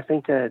so I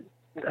think that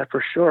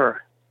for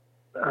sure.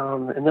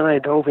 And then I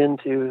dove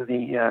into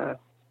the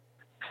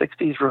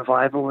 '60s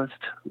revivalist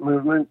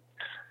movement,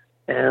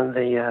 and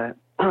the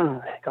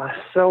got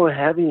so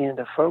heavy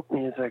into folk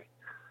music,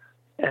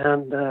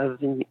 and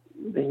the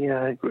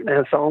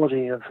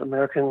anthology of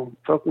American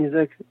folk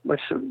music,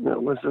 which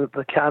was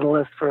the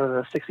catalyst for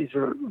the '60s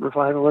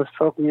revivalist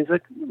folk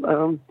music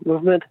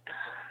movement.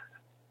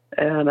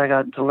 And I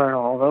got to learn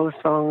all those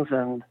songs,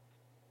 and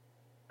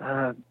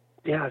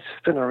it's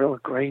been a real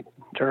great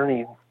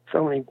journey.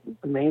 So many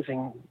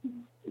amazing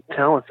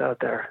talents out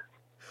there.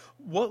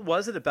 What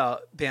was it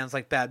about bands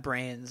like Bad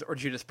Brains or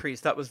Judas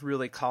Priest that was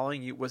really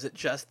calling you? Was it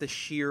just the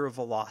sheer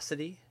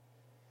velocity?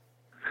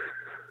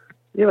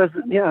 It was,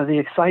 the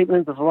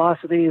excitement, the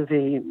velocity,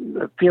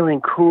 the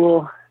feeling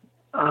cool,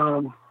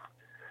 like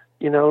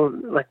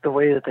the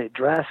way that they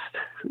dressed,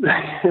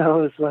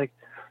 it's like,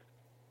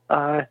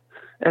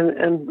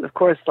 and of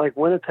course, like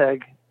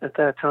Winnipeg at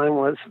that time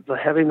was the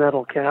heavy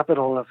metal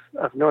capital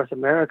of North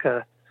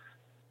America.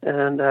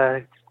 And,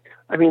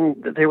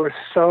 they were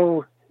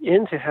so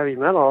into heavy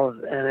metal,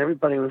 and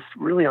everybody was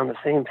really on the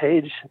same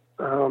page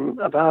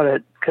about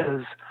it,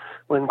 because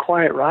when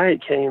Quiet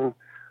Riot came,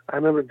 I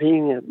remember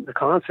being at the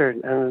concert,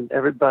 and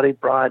everybody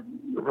brought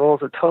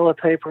rolls of toilet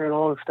paper and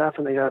all this stuff,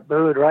 and they got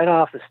booed right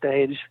off the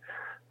stage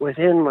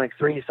within like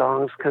 3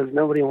 songs, because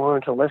nobody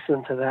wanted to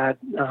listen to that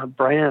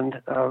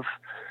brand of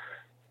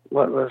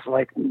what was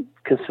like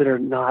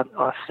considered not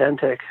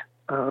authentic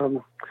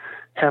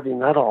heavy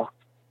metal.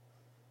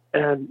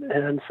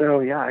 And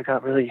so, I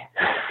got really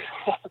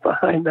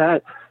behind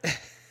that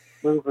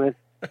movement.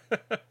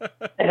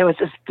 And it was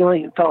just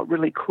it felt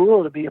really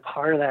cool to be a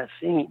part of that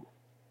scene,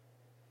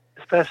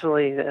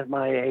 especially at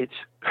my age,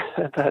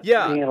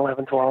 being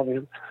 11, 12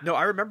 years. No,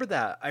 I remember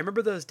that. I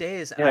remember those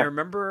days. And I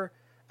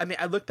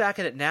look back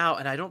at it now,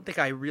 and I don't think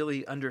I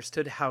really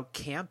understood how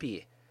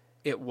campy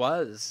it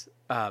was.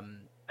 I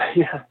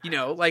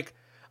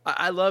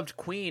loved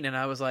Queen, and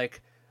I was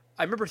like,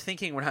 I remember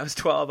thinking when I was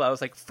 12, I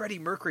was like, Freddie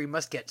Mercury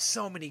must get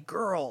so many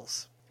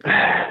girls.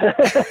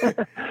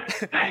 It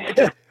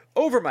just,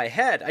 over my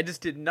head. I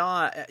just did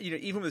not,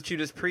 even with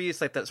Judas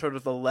Priest, like that sort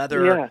of the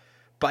leather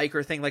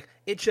biker thing, like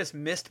it just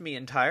missed me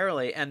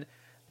entirely. And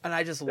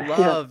I just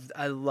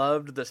I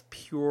loved this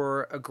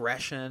pure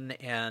aggression,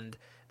 and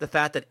the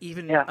fact that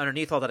even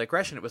underneath all that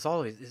aggression, it was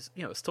always,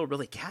 it was still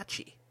really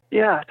catchy.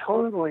 Yeah,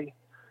 totally.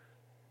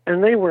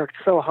 And they worked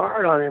so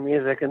hard on their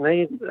music, and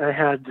they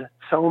had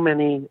so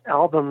many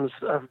albums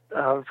of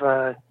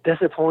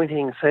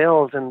disappointing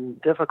sales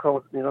and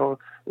difficult,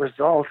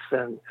 results,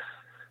 and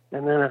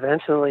then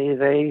eventually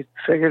they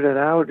figured it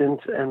out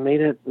and made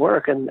it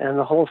work, and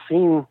the whole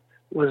scene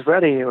was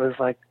ready. It was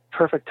like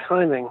perfect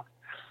timing.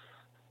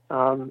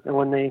 And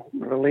when they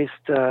released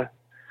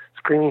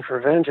Screaming for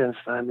Vengeance,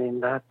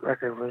 that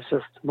record was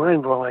just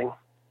mind blowing.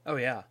 Oh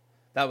yeah,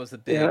 that was the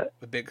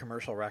big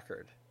commercial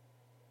record.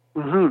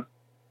 Mm-hmm.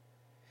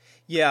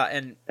 Yeah,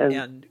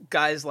 and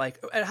guys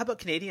like, and how about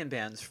Canadian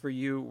bands for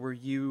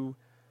you?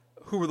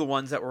 Who were the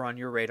ones that were on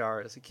your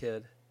radar as a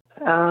kid?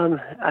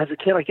 As a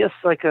kid, I guess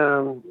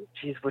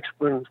which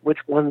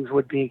ones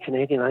would be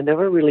Canadian? I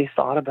never really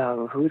thought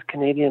about who's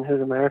Canadian,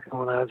 who's American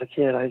when I was a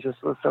kid. I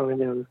just was so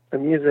into the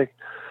music.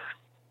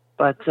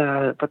 But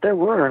there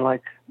were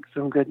like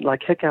some good,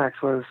 like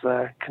Hickaxe was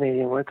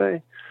Canadian, weren't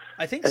they?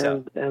 I think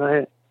so.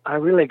 And I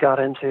really got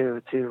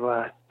into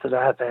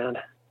that band.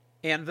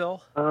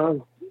 Anvil.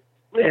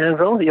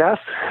 Anvil, yes.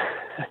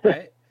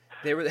 Right.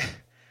 They were.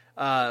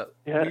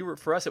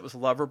 For us, it was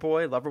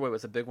Loverboy. Loverboy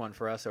was a big one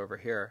for us over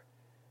here.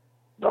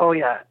 Oh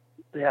yeah,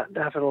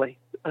 definitely.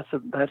 That's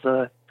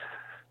a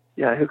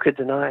who could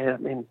deny it?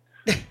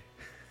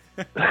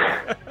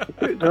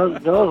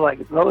 those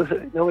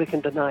nobody can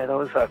deny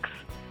those hooks.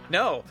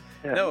 No,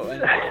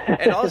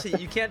 and also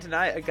you can't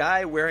deny a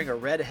guy wearing a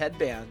red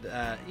headband.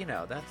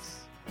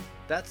 That's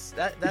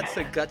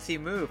a gutsy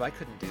move. I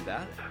couldn't do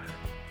that.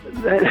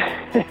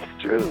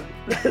 It's true.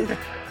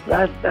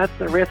 That's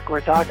the risk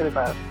we're talking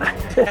about.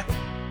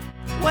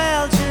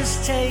 Well,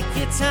 just take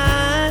your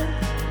time.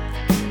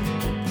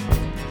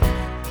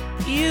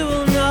 You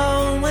will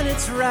know when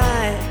it's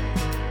right.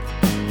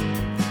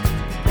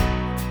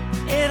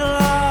 It'll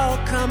all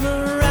come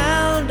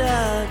around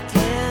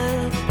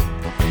again.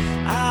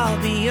 I'll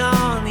be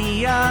on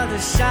the other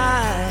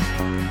side.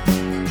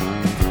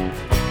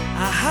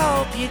 I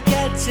hope you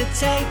get to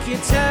take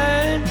your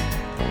turn,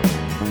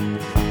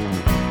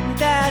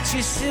 that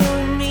you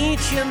soon meet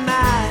your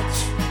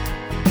match.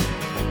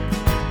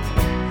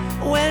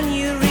 When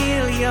you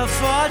reel your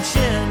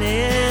fortune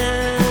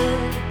in,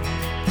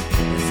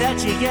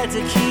 that you get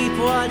to keep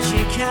what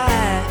you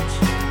catch.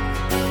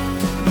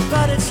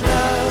 But it's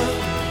love,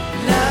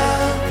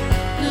 love,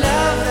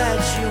 love that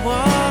you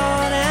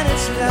want, and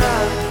it's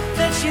love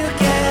that you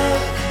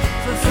get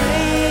for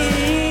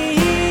free.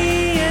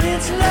 And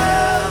it's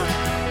love,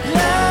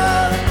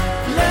 love,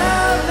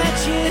 love that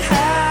you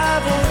have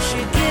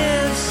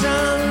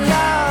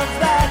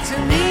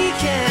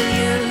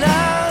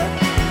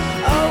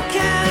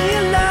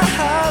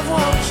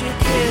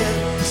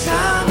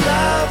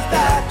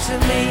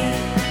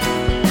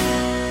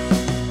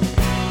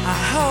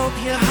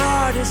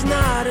is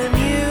not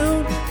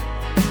immune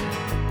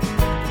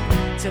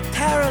to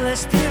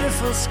perilous,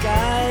 beautiful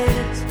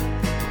skies.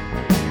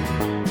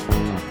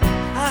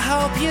 I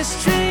hope your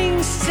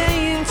strings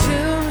stay in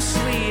tune,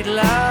 sweet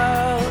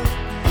love,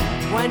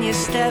 when you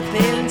step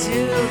into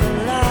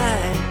the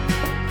light.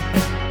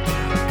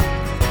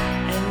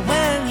 And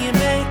when you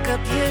make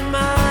up your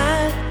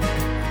mind,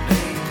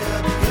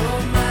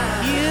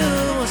 you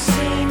will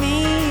see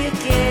me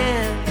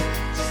again.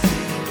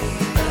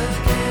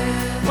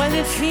 When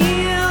it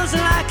feels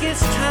like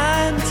it's time,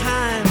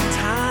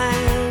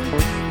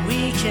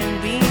 we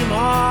can be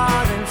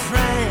more than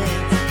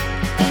friends.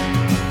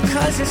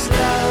 'Cause it's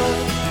love,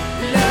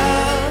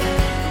 love,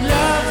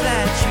 love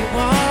that you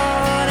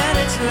want, and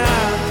it's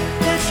love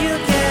that you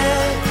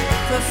get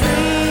for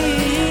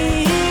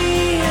free.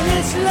 And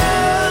it's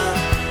love,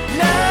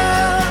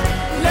 love,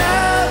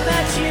 love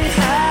that you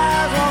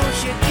have. Won't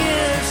you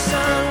give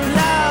some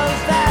love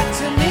back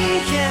to me?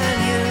 Can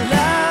you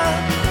love?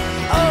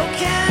 Oh,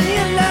 can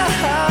you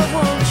love?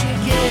 Won't you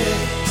give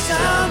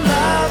some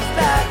love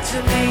back to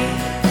me?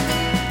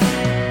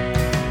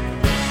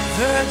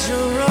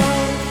 Virgil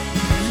wrote,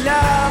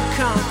 love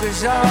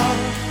conquers all.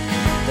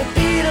 The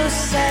Beatles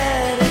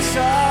said it's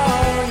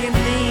all you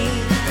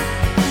need.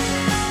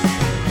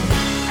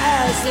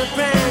 As the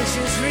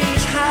branches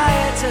reach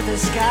higher to the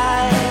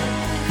sky,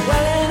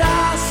 well, it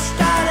all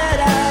started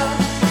out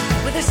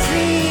with a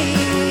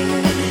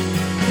seed,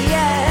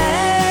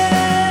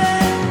 yeah.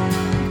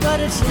 But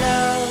it's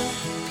love,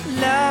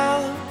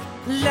 love,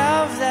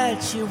 love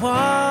that you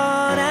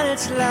want, and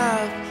it's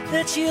love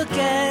that you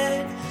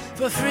get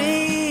for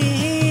free.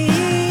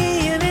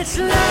 And it's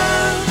love,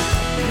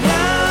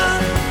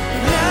 love,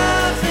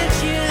 love that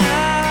you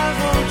have.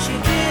 Won't you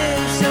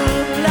give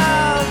some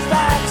love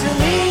back to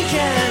me?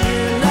 Can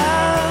you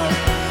love?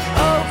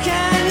 Oh,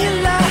 can you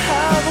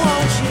love?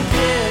 Won't you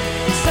give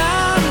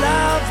some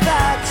love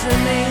back to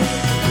me?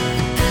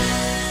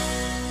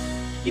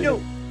 You know,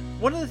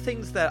 one of the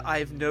things that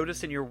I've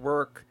noticed in your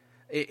work,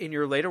 in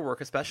your later work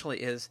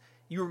especially, is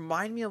you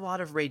remind me a lot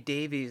of Ray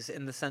Davies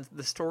in the sense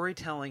the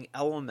storytelling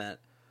element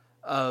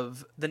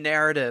of the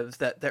narratives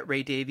that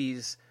Ray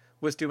Davies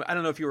was doing. I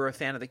don't know if you were a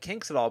fan of the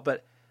Kinks at all,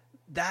 but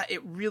that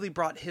it really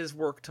brought his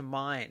work to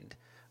mind,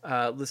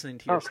 listening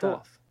to your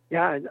stuff.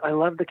 Yeah, I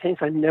love the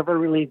Kinks. I never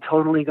really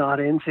totally got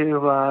into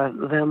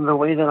them the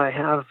way that I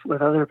have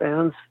with other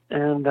bands,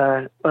 and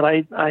but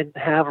I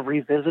have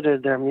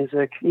revisited their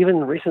music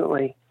even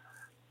recently,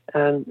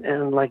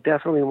 and like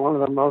definitely one of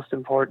the most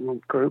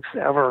important groups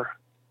ever.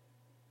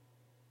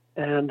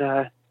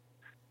 And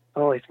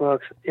holy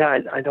smokes, yeah,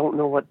 I don't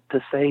know what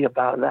to say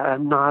about that.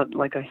 I'm not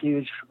like a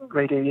huge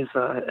Ray Davies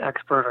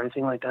expert or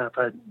anything like that,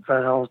 but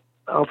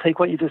I'll take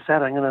what you just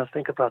said. I'm going to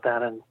think about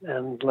that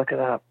and look it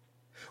up.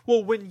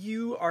 Well, when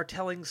you are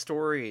telling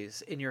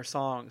stories in your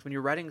songs, when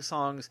you're writing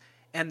songs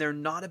and they're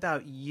not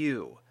about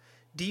you,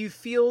 do you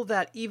feel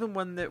that even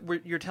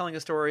when you're telling a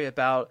story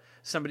about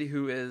somebody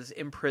who is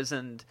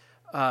imprisoned,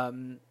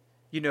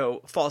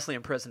 falsely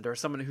imprisoned, or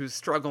someone who's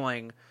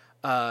struggling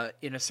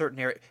in a certain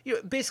area,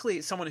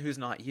 basically someone who's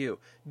not you,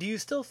 do you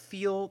still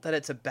feel that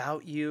it's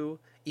about you,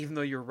 even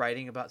though you're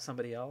writing about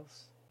somebody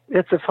else?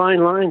 It's a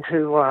fine line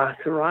to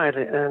ride,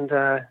 and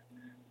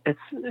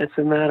it's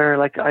a matter,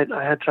 like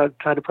I had to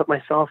try to put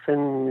myself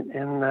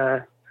in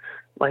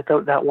like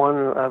that one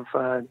of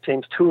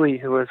James Tooley,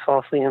 who was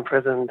falsely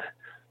imprisoned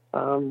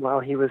while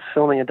he was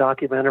filming a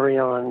documentary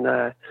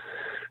on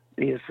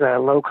these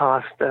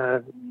low-cost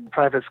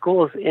private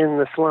schools in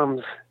the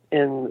slums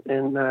in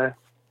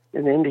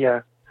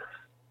India,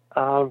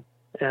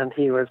 and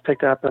he was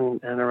picked up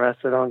and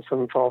arrested on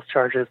some false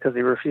charges because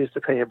he refused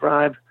to pay a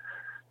bribe.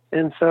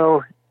 And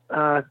so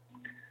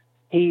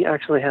he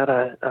actually had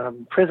a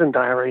prison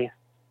diary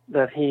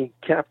that he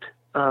kept.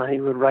 He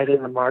would write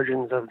in the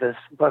margins of this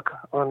book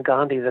on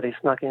Gandhi that he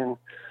snuck in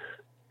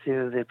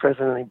to the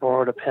prison, and he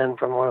borrowed a pen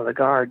from one of the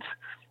guards.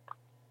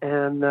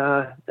 And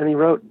he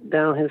wrote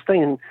down his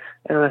thing,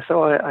 and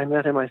so I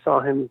met him. I saw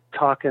him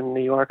talk in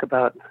New York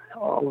about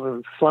all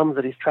the slums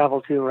that he's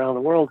traveled to around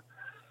the world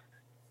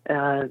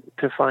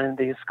to find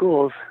these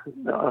schools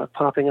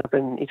popping up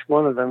in each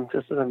one of them.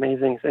 Just an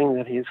amazing thing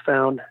that he's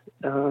found.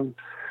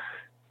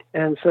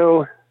 And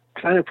so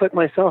trying to put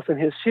myself in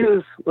his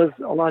shoes was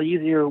a lot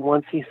easier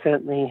once he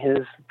sent me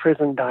his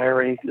prison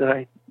diary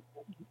that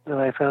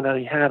I found out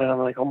he had, and I'm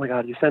like, oh my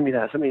God, you send me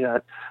that.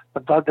 I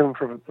bugged him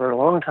for a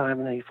long time,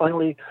 and then he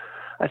finally,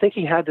 I think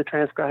he had to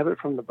transcribe it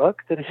from the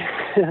book that he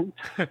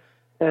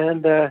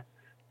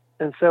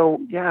and so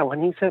yeah,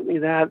 when he sent me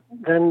that,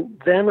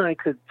 then I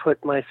could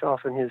put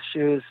myself in his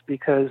shoes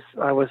because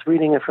I was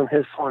reading it from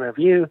his point of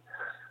view,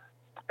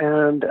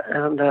 and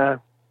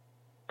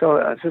so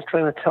I was just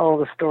trying to tell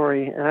the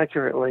story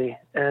accurately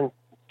and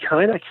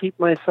kind of keep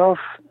myself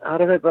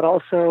out of it, but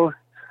also,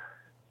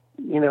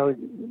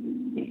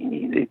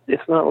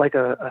 it's not like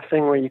a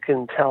thing where you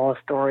can tell a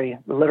story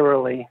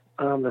literally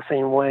the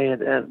same way,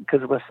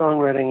 because with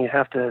songwriting you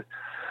have to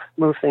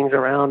move things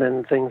around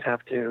and things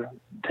have to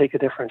take a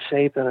different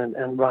shape,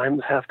 and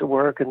rhymes have to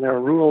work, and there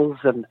are rules,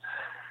 and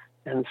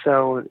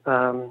so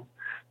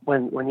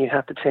when you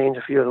have to change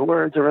a few of the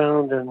words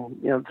around,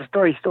 and the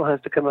story still has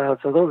to come out.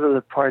 So those are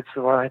the parts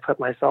where I put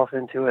myself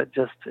into it,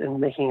 just in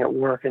making it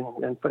work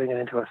and putting it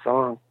into a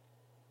song.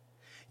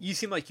 You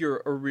seem like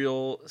you're a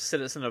real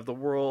citizen of the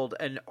world,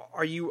 and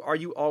are you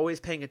always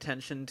paying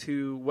attention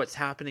to what's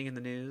happening in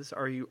the news?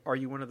 Are you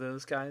one of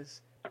those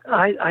guys?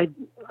 I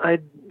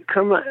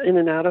come in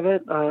and out of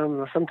it.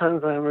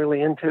 Sometimes I'm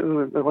really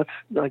into what's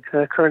like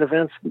current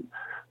events.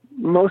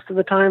 Most of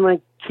the time,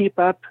 I keep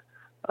up.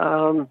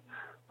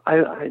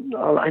 I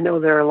know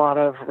there are a lot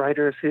of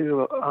writers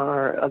who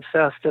are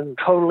obsessed and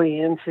totally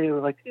into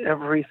like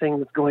everything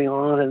that's going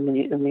on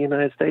in the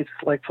United States,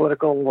 like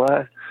political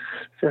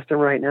system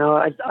right now.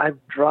 I've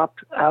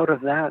dropped out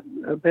of that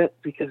a bit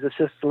because it's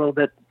just a little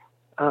bit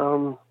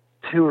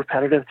too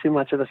repetitive, too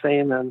much of the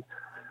same.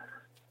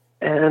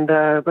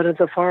 But as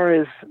far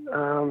as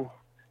I'm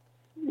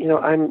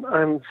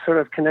sort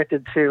of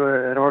connected to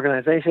an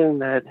organization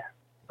that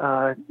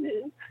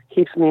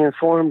keeps me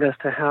informed as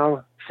to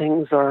how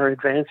things are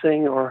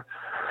advancing or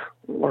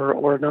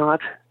not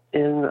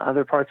in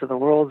other parts of the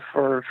world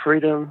for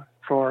freedom,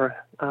 for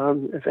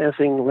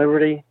advancing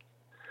liberty,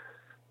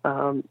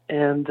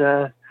 and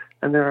there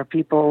are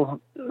people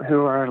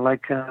who are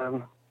like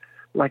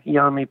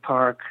Yami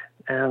Park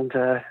and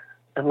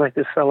like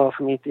this fellow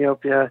from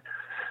Ethiopia,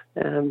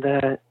 and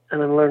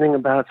I'm learning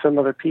about some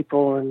other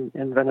people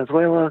in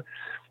Venezuela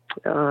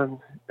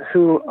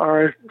who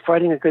are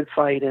fighting a good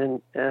fight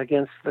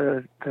against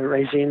the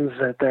regimes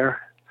that they're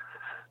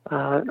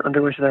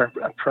under which they're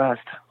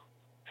oppressed.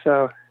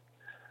 So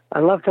I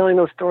love telling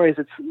those stories.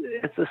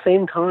 It's the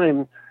same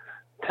time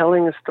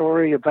telling a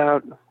story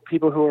about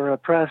people who are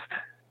oppressed.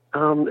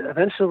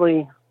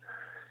 Eventually,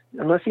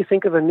 unless you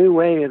think of a new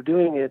way of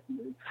doing it,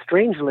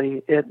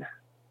 strangely,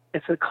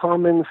 it's a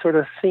common sort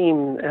of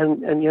theme,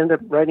 and you end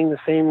up writing the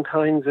same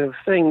kinds of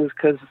things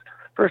because,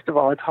 first of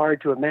all, it's hard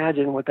to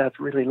imagine what that's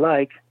really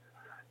like,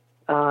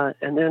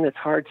 and then it's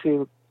hard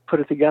to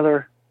put it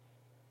together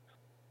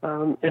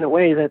in a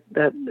way that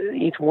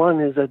each one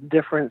is a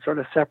different sort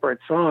of separate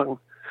song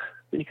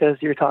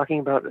because you're talking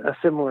about a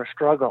similar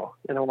struggle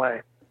in a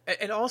way.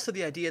 And also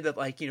the idea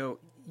that you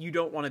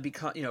don't want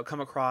to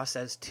come across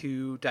as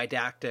too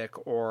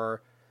didactic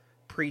or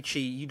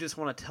preachy. You just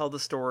want to tell the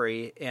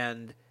story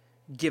and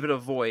give it a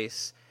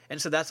voice.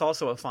 And so that's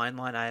also a fine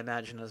line, I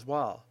imagine, as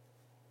well.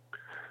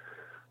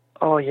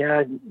 Oh,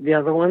 yeah. Yeah,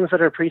 the ones that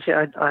are preachy,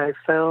 I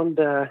found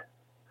I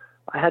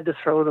had to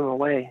throw them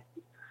away.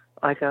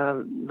 Like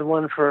the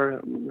one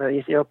for the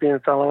Ethiopian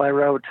fellow, I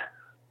wrote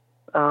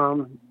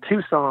 2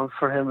 songs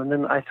for him, and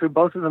then I threw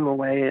both of them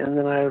away. And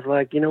then I was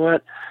like, you know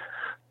what?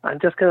 I'm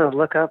just going to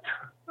look up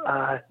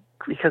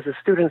because the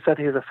student said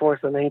he was a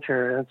force of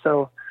nature, and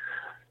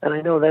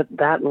I know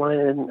that line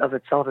in of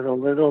itself is a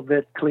little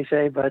bit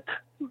cliche, but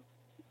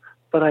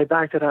I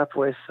backed it up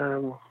with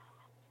the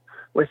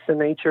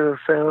nature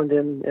found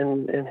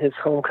in his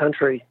home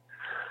country,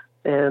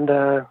 and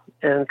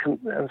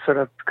sort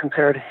of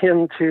compared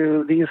him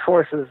to these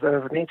forces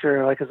of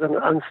nature, like as an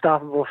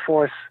unstoppable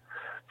force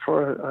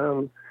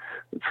for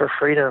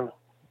freedom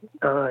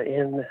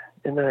in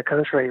that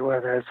country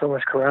where there's so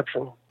much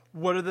corruption.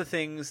 What are the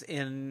things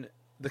in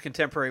the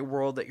contemporary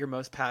world that you're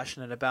most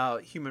passionate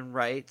about? Human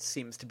rights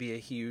seems to be a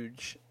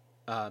huge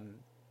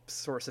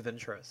source of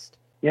interest.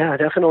 Yeah,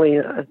 definitely.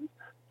 I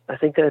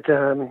think that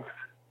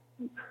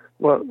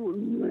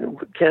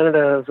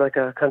Canada is like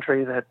a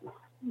country that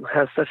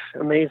has such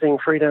amazing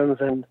freedoms,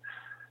 and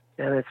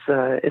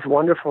it's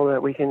wonderful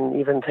that we can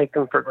even take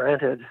them for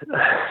granted.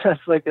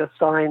 That's like a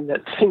sign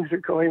that things are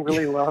going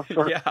really well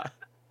for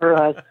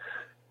us.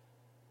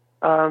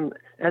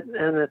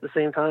 And at the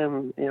same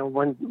time,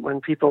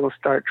 when people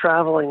start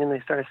traveling and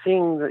they start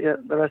seeing the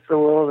rest of the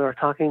world or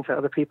talking to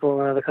other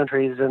people in other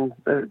countries, and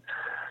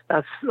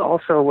that's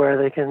also where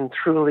they can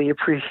truly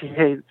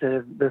appreciate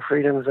the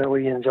freedoms that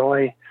we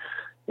enjoy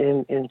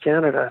in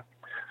Canada.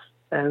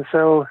 And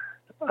so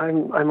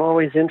I'm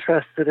always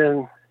interested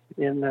in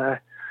the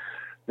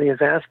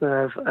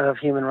advancement of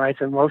human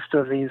rights, and most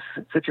of these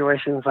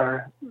situations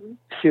are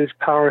huge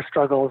power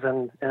struggles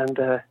and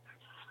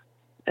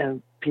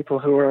people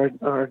who are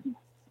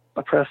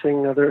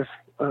oppressing others,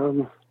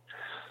 and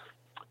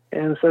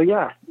so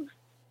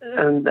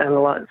and a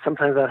lot.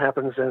 Sometimes that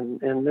happens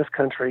in this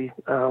country,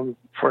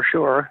 for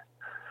sure,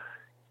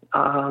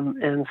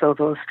 and so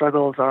those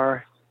struggles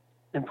are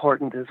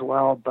important as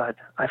well. But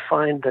I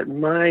find that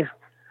my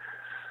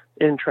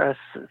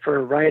interests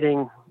for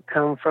writing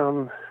come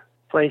from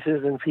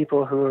places and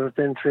people who have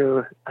been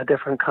through a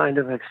different kind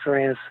of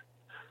experience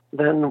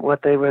than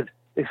what they would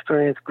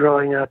experience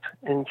growing up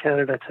in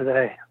Canada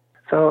today.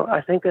 So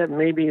I think that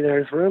maybe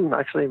there's room,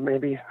 actually,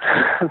 maybe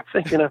I'm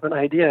thinking of an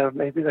idea.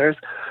 Maybe there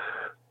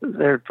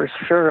for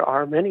sure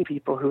are many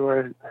people who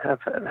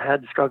have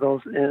had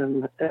struggles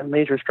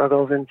major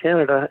struggles in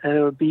Canada, and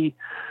it would be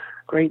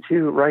great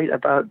to write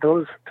about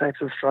those types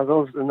of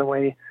struggles in the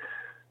way,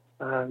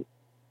 that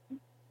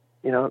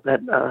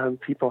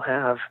people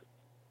have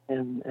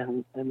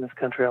in this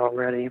country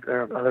already.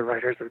 There are other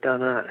writers who have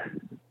done that.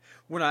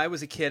 When I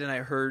was a kid and I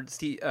heard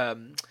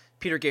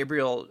Peter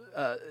Gabriel,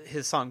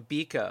 his song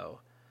Biko,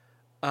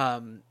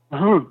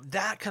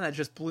 that kind of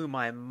just blew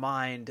my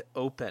mind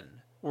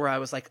open, where I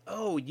was like,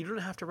 oh, you don't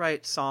have to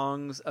write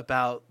songs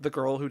about the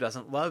girl who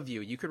doesn't love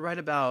you. You could write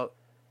about,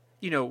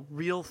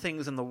 real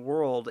things in the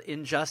world,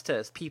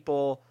 injustice,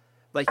 people,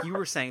 like you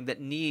were saying, that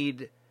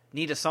need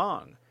a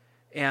song.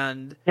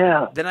 And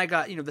then I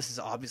got, this is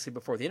obviously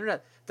before the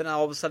internet, then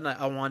all of a sudden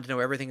I wanted to know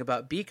everything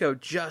about Biko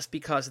just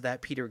because of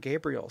that Peter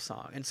Gabriel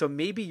song. And so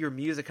maybe your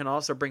music can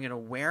also bring an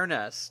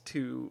awareness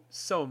to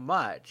so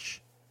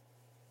much.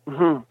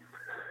 Mm-hmm.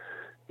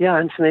 Yeah,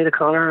 and Sinead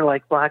O'Connor,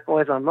 like Black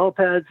Boys on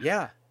Mopeds.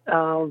 Yeah.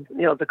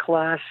 The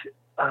Clash,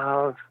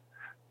 and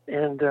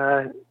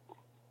The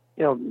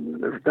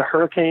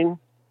Hurricane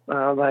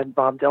by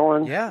Bob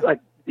Dylan. Yeah.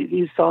 Like,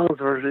 these songs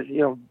were,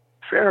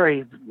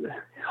 very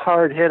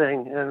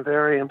hard-hitting and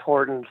very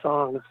important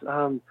songs.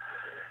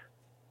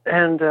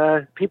 And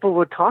people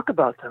would talk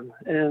about them,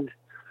 and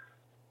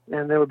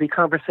there would be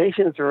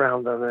conversations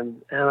around them,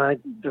 and I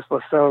just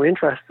was so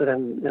interested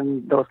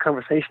in those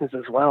conversations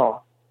as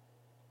well,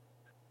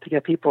 to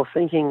get people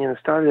thinking and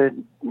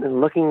started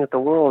looking at the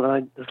world. And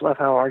I just love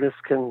how artists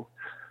can,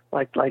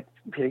 like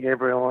Peter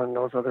Gabriel and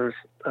those others,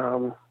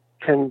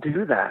 can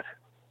do that.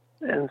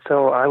 And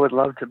so I would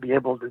love to be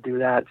able to do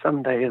that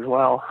someday as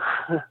well.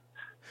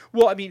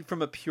 Well, I mean,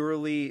 from a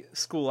purely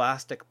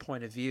scholastic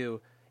point of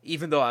view,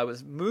 even though I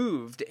was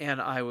moved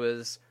and I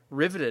was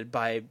riveted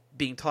by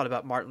being taught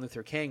about Martin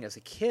Luther King as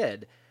a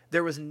kid,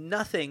 there was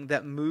nothing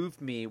that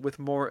moved me with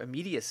more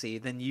immediacy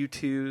than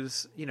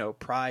U2's,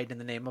 Pride in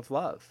the Name of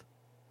Love.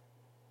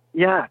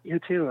 Yeah,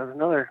 U2 is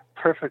another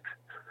perfect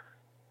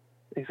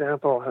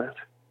example of it.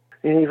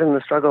 And even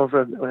the struggles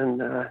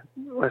within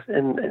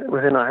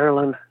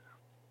Ireland,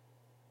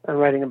 I'm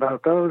writing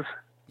about those.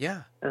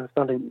 Yeah. And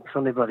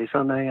Sunday Bloody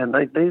Sunday, and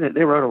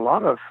they wrote a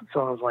lot of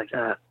songs like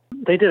that.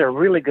 They did a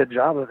really good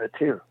job of it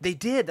too. They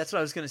did. That's what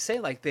I was going to say.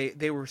 Like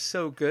they were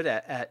so good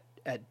at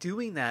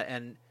doing that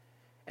and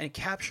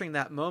capturing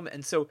that moment.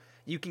 And so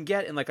you can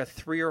get in like a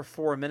 3 or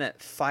 4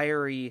 minute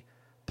fiery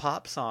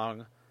pop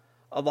song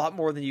a lot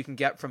more than you can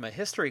get from a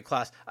history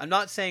class. I'm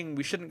not saying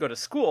we shouldn't go to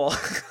school.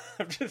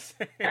 I'm just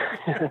saying.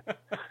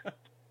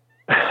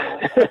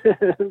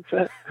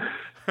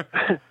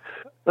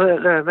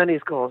 There are many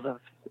schools of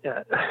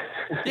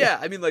Yeah,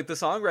 I mean, like the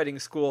songwriting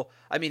school,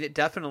 I mean, it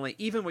definitely,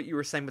 even what you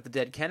were saying with the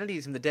Dead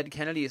Kennedys, and the Dead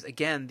Kennedys,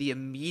 again, the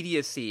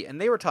immediacy, and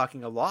they were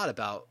talking a lot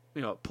about,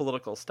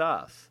 political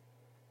stuff.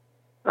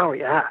 Oh,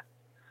 yeah.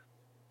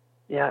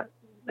 Yeah.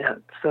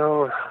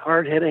 So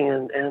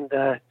hard-hitting, and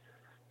I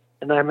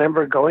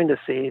remember going to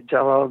see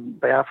Jello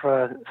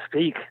Biafra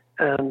speak,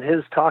 and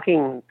his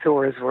talking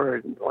tours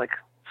were, like,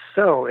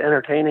 so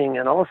entertaining,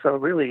 and also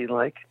really,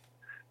 like,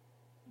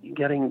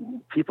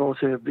 getting people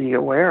to be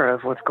aware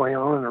of what's going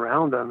on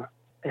around them.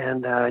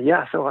 And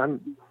so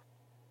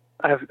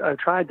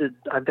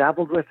I've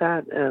dabbled with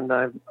that, and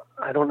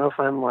I don't know if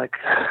I'm like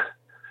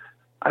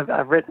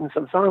I've written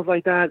some songs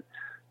like that.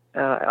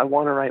 I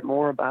want to write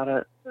more about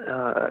it,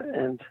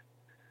 and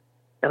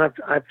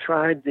I've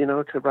tried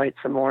to write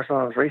some more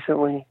songs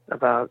recently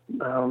about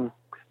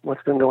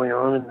what's been going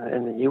on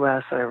in the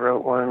U.S. I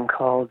wrote one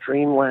called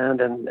Dreamland,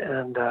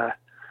 and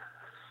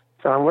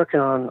so I'm working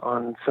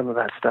on some of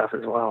that stuff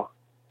as well.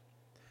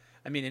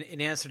 I mean, in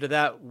answer to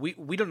that,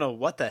 we don't know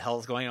what the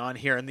hell's going on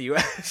here in the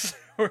U.S.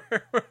 we're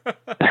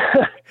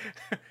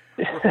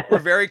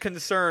very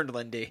concerned,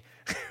 Lindy.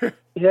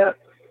 Yeah.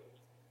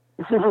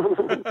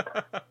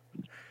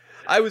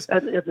 I was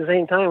at the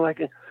same time,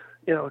 like,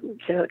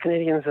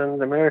 Canadians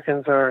and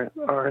Americans are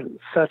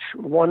such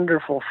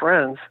wonderful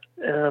friends,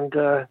 and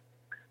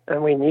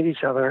we need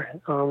each other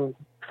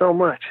so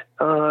much,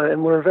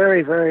 and we're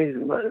very, very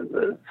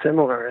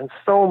similar in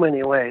so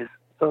many ways.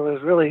 So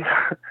there's really,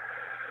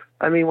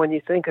 I mean, when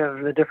you think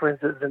of the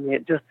differences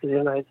in just the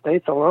United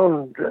States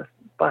alone, just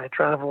by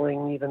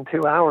traveling even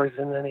 2 hours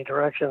in any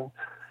direction,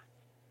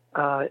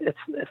 it's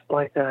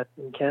like that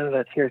in Canada.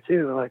 It's here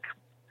too. Like,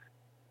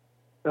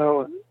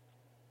 so,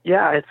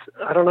 yeah,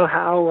 I don't know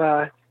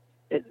how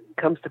it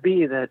comes to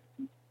be that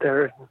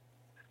there,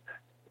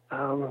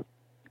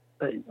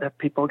 that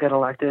people get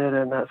elected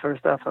and that sort of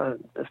stuff.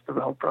 Just the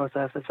whole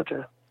process is such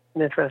an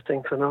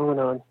interesting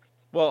phenomenon.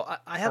 Well,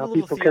 I have a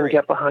little people theory. Can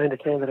get behind a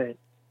candidate.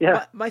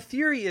 Yeah. My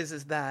theory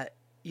is that,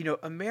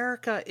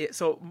 America,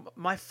 so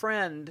my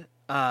friend,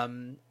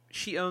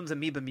 she owns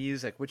Amoeba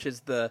Music, which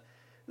is one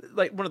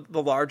of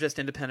the largest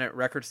independent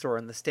record store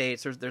in the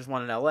States. There's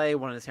one in LA,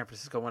 one in San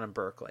Francisco, one in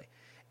Berkeley.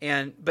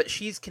 But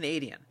she's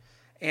Canadian.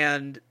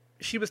 And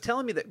she was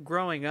telling me that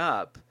growing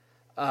up,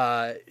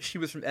 she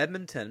was from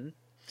Edmonton,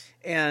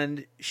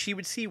 and she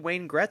would see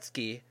Wayne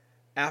Gretzky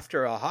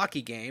after a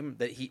hockey game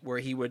where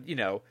he would,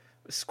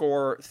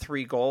 score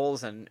 3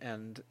 goals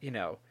and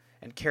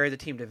carry the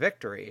team to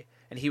victory.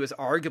 And he was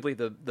arguably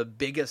the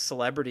biggest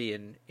celebrity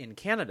in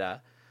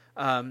Canada,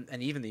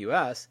 and even the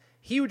U.S.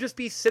 He would just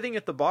be sitting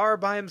at the bar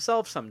by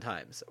himself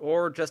sometimes,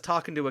 or just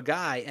talking to a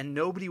guy, and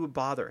nobody would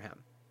bother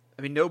him.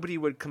 I mean, nobody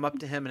would come up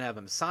to him and have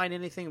him sign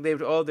anything. They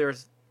would,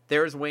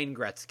 there's Wayne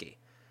Gretzky.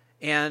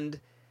 And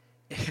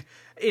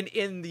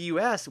in the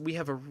U.S. we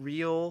have a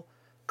real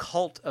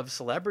cult of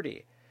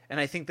celebrity, and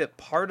I think that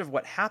part of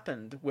what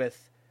happened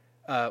with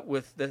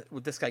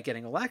this guy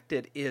getting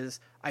elected is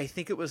I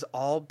think it was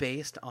all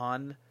based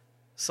on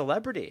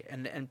celebrity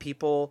and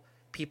people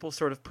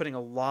sort of putting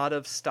a lot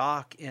of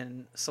stock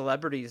in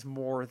celebrities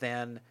more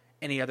than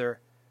any other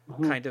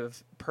kind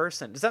of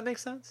person. Does that make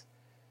sense?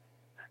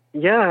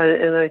 Yeah,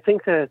 and I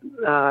think that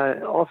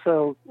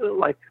also,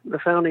 like the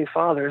founding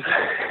fathers,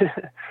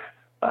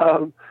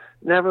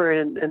 never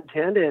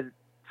intended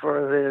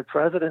for the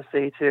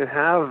presidency to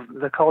have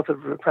the cult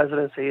of the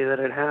presidency that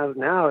it has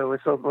now. It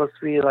was supposed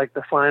to be like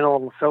the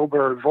final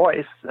sober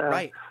voice.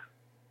 Right.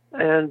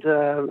 And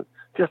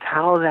just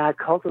how that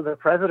cult of the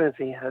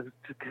presidency has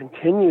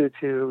continued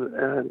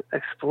to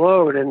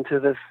explode into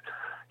this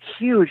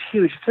huge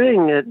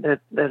thing that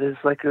is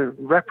like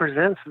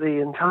represents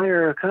the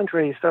entire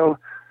country. So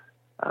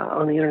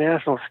on the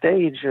international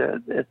stage,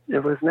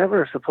 it was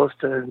never supposed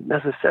to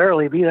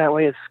necessarily be that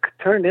way. It's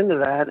turned into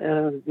that,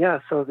 and yeah,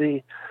 so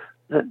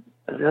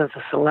there's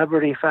a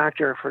celebrity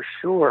factor for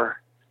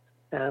sure,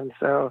 and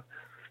so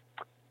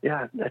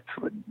yeah, that's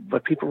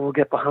what people will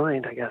get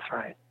behind, I guess,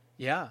 right?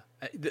 Yeah,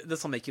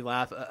 this will make you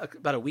laugh.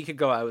 About a week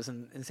ago, I was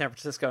in San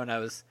Francisco, and I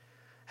was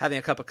having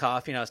a cup of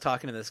coffee, and I was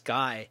talking to this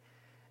guy,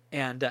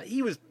 and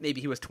he was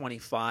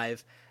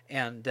 25,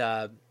 and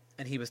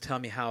he was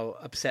telling me how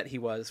upset he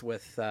was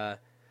with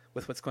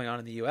what's going on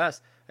in the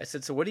U.S. I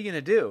said, "So what are you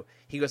going to do?"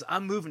 He goes,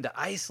 "I'm moving to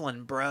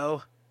Iceland,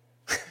 bro."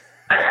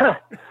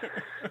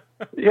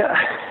 Yeah.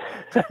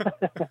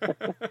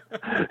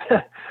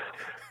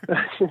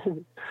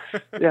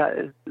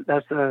 Yeah,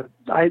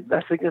 I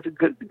think that's a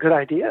good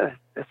idea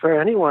for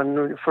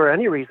anyone, for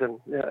any reason.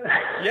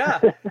 Yeah.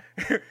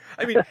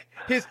 I mean,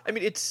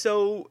 it's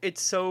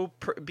so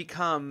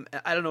become,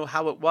 I don't know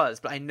how it was,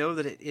 but I know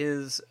that it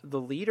is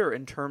the leader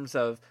in terms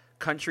of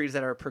countries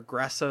that are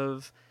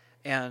progressive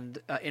and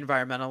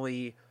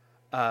environmentally,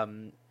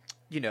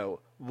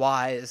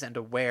 wise and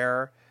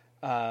aware.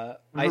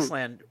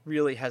 Iceland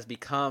really has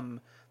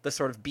become the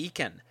sort of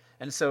beacon.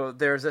 And so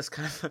there's this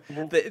kind of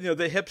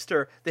the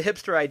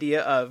hipster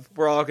idea of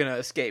we're all going to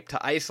escape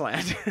to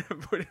Iceland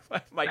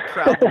might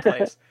crowd the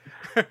place.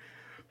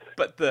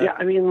 But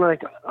I mean,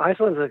 like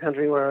Iceland's a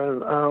country where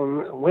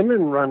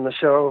women run the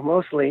show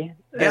mostly,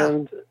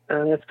 and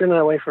it's been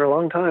that way for a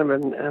long time.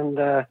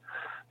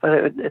 But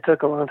it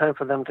took a long time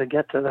for them to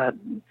get to that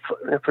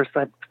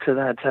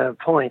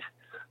point.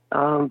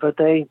 But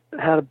they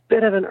had a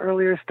bit of an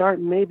earlier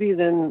start, maybe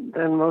than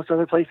most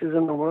other places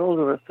in the world,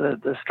 with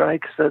the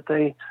strikes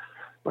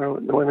where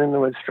the women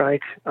would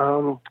strike,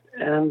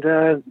 and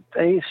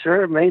they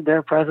sure made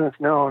their presence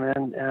known,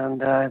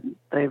 and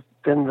they've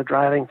been the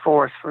driving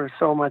force for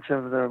so much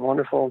of the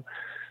wonderful,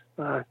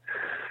 the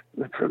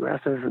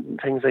progressive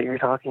things that you're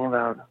talking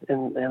about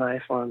in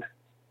Iceland.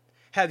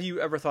 Have you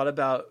ever thought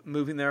about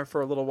moving there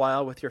for a little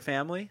while with your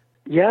family?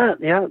 Yeah,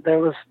 there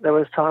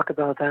was talk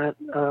about that.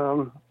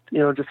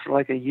 Just for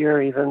like a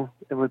year even,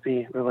 it would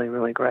be really,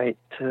 really great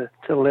to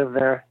live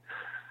there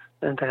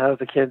and to have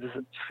the kids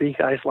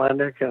speak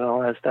Icelandic and all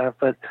that stuff.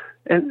 But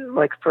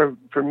like for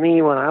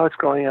me, when I was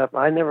growing up,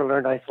 I never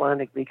learned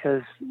Icelandic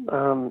because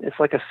it's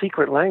like a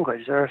secret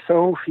language. There are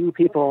so few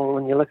people,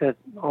 when you look at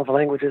all the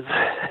languages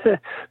that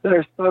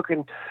are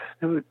spoken,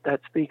 that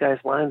speak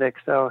Icelandic.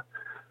 So,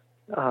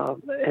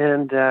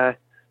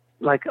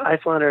 like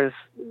Icelanders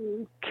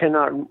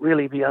cannot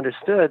really be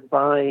understood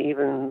by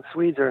even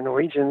Swedes or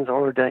Norwegians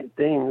or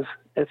Danes.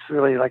 It's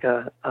really like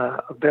a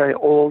very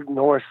old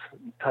Norse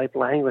type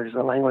language,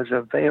 the language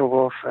of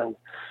Beowulf, and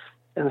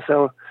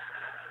so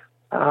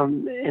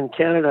in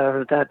Canada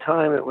at that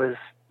time it was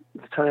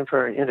the time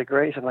for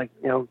integration, like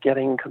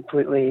getting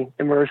completely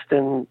immersed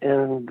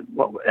in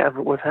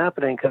whatever was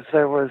happening, because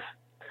there was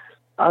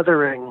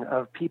othering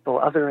of people,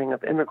 othering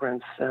of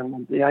immigrants,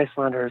 and the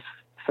Icelanders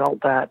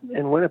felt that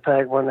in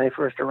Winnipeg when they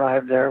first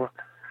arrived there,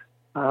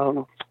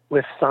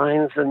 with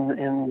signs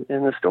in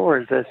the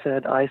stores that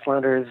said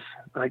Icelanders,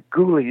 like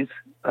ghoulies,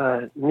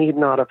 need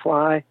not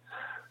apply.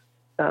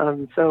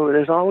 So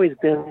there's always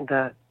been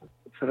that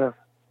sort of,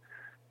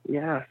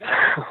 I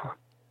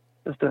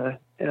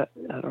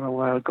don't know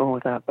where I was going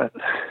with that, but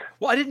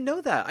well, I didn't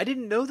know that. I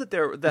didn't know that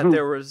there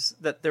was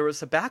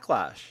a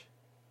backlash.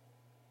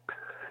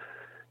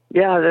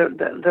 Yeah,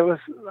 there was.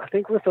 I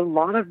think with a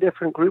lot of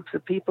different groups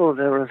of people,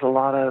 there was a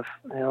lot of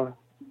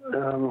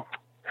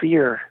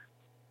fear.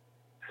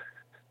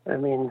 I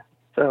mean,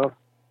 so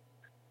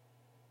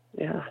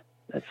yeah,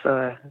 it's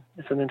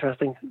an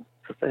interesting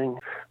thing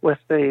with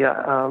the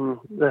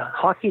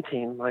hockey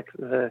team, like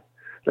the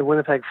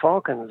Winnipeg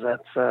Falcons.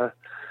 That's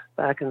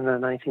back in the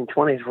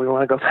 1920s. We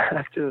want to go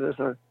back to this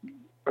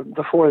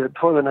before the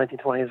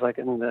 1920s, like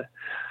in the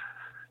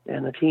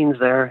teens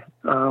there,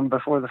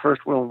 before the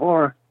First World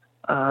War.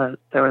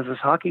 There was this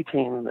hockey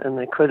team, and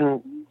they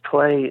couldn't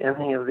play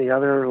any of the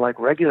other like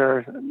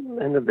regular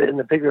in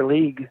the bigger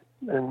league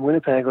in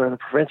Winnipeg or the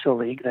provincial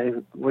league. They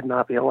would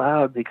not be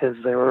allowed because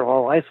they were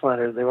all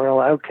Icelanders. They were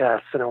all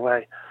outcasts in a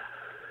way.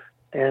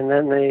 And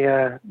then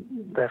the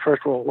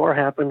First World War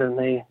happened, and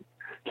they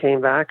came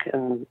back,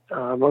 and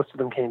most of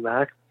them came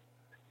back.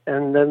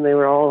 And then they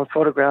were all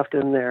photographed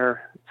in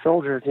their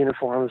soldiers'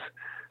 uniforms.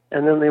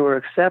 And then they were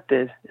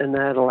accepted, and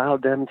that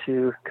allowed them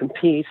to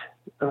compete,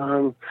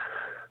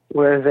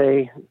 where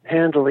they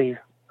handily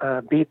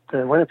beat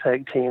the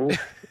Winnipeg team.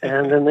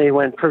 And then they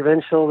went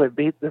provincial. They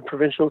beat the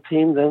provincial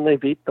team. Then they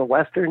beat the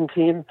Western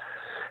team.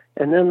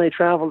 And then they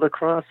traveled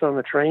across on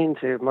the train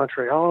to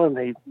Montreal, and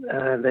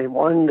they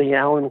won the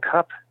Allen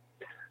Cup.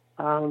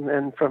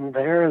 And from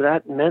there,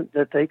 that meant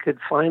that they could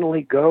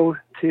finally go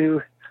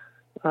to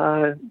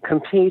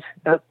compete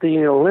at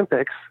the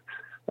Olympics,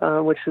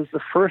 which is the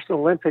first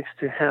Olympics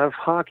to have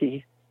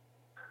hockey.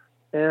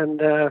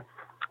 And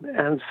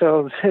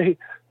so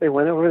they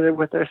went over there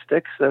with their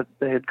sticks that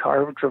they had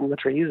carved from the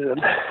trees,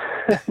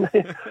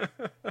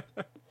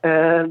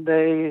 and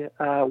they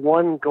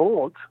won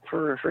gold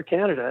for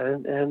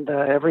Canada. And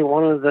every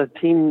one of the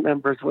team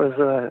members was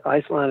an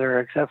Icelander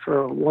except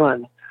for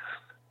one.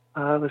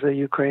 Was a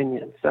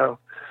Ukrainian. So,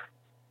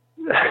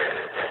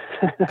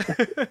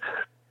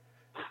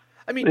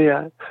 I mean,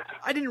 yeah.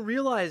 I didn't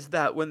realize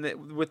that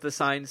with the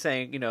sign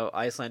saying,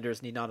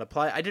 Icelanders need not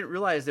apply. I didn't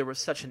realize there was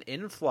such an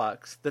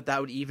influx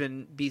that would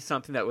even be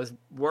something that was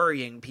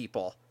worrying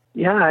people.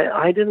 Yeah,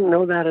 I didn't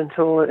know that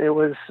until it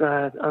was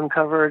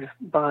uncovered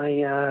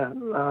by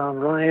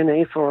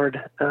Ryan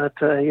Aford at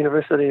the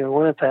University of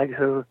Winnipeg,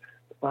 who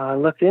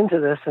looked into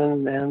this,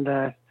 and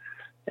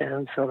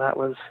so that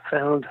was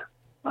found.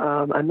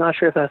 I'm not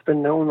sure if that's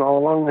been known all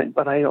along,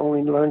 but I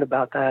only learned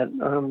about that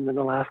in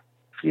the last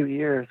few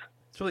years.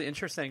 It's really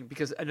interesting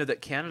because I know that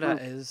Canada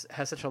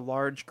has such a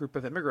large group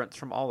of immigrants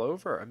from all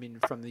over. I mean,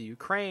 from the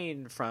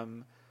Ukraine,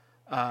 from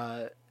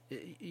from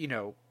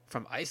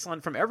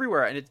Iceland, from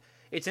everywhere, and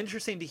it's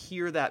interesting to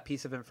hear that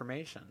piece of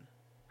information.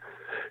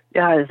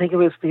 Yeah, I think it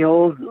was the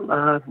old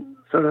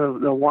sort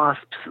of the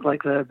WASPs,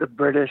 like the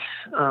British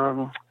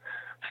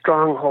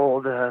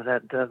stronghold,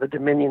 that the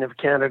Dominion of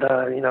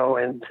Canada,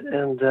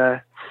 and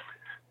the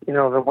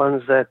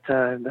ones that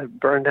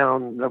burned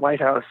down the White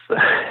House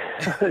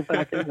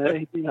back in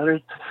the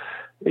 1800s,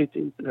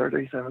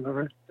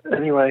 1837.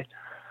 Anyway,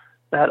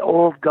 that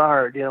old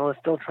guard, is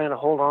still trying to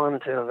hold on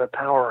to the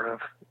power of,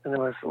 and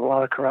there was a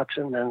lot of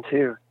corruption then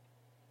too.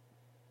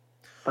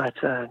 But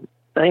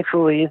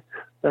thankfully,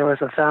 there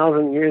was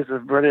 1,000 years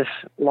of British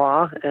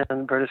law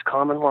and British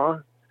common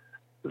law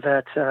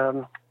that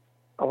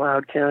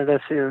allowed Canada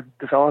to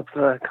develop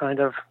the kind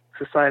of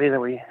society that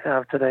we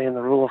have today and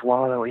the rule of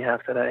law that we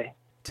have today.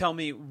 Tell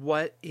me,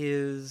 what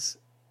is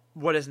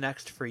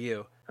next for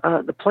you?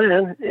 The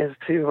plan is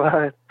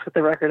to put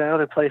the record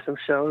out and play some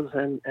shows,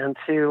 and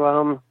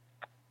to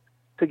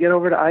get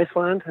over to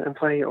Iceland and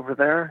play over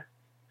there.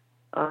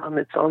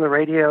 It's on the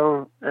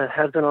radio. It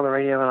has been on the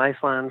radio in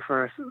Iceland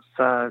for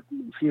a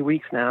few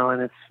weeks now,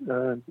 and it's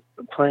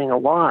playing a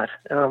lot.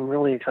 And I'm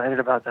really excited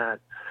about that.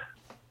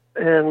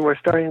 And we're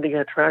starting to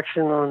get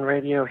traction on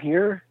radio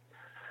here.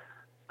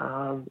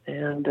 So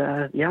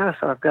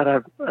I've got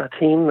a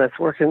team that's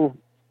working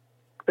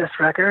this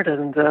record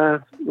and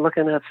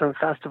looking at some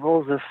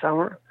festivals this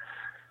summer.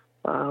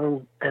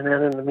 And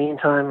then in the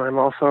meantime, I'm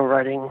also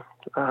writing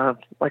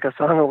like a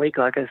song a week,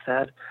 like I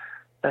said,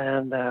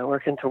 and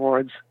working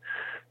towards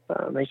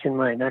making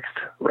my next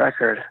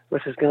record,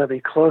 which is going to be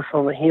close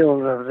on the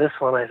heels of this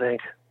one, I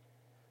think.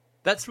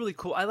 That's really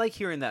cool. I like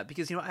hearing that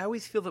because, I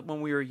always feel that when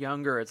we were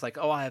younger, it's like,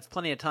 I have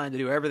plenty of time to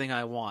do everything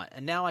I want.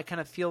 And now I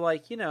kind of feel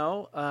like, here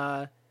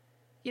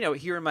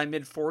in my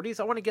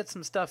mid-40s, I want to get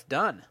some stuff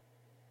done.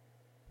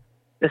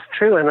 It's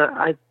true. And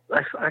I've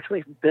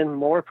actually been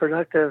more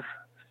productive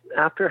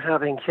after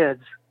having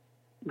kids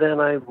than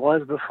I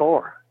was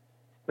before,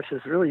 which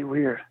is really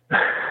weird.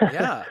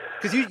 Yeah,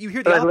 because you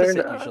hear the opposite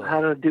usually. I learned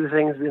how to do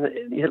things.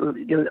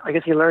 I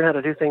guess you learn how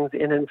to do things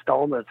in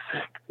installments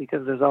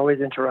because there's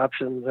always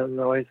interruptions and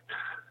always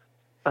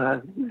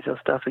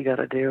stuff you got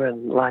to do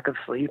and lack of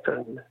sleep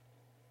and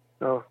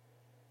so.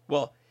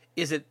 Well,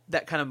 is it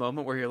that kind of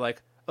moment where you're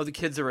like, oh, the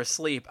kids are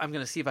asleep, I'm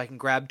going to see if I can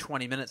grab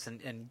 20 minutes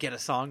and get a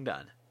song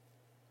done?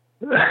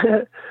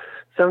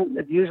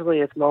 Usually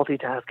it's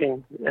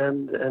multitasking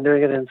and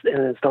doing it in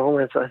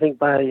installments. I think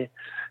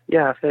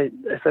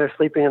if they're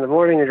sleeping in the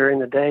morning or during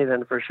the day,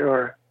 then for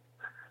sure.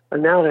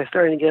 And now they're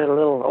starting to get a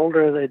little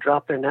older. They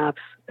drop their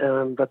naps,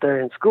 but they're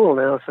in school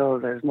now, so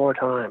there's more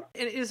time.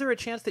 And is there a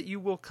chance that you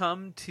will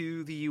come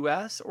to the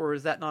U.S., or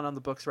is that not on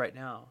the books right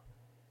now?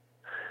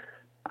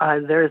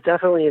 There's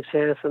definitely a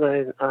chance,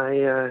 and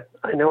I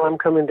know I'm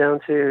coming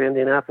down to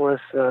Indianapolis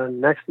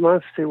next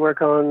month to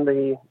work on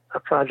a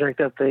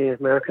project at the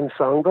American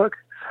Songbook,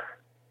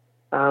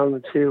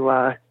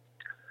 to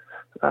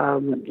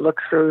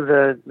look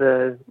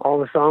through all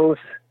the songs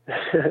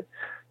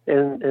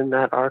in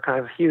that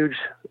archive, huge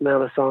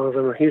amount of songs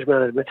and a huge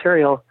amount of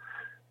material,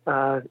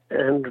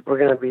 and we're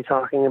going to be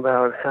talking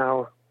about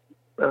how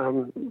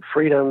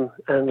freedom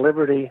and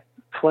liberty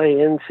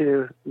play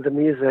into the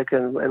music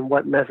and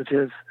what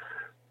messages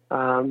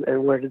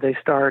and where did they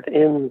start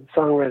in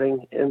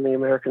songwriting in the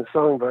American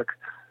Songbook.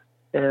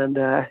 And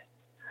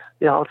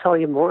I'll tell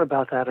you more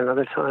about that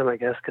another time, I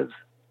guess, because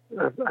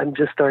I'm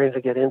just starting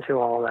to get into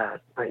all that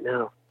right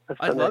now.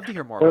 I'd love to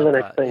hear more about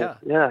that. Thing.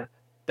 Yeah.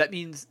 That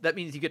means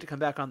you get to come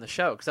back on the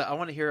show, because I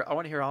want to hear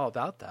all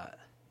about that.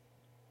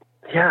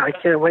 Yeah, I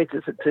can't wait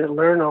to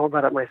learn all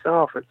about it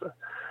myself.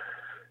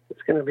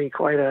 It's going to be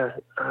quite a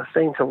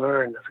thing to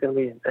learn. It's going to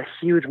be a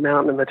huge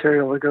mountain of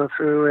material to go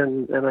through,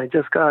 and I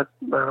just got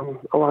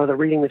a lot of the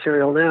reading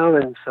material now,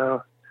 and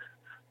so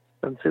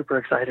I'm super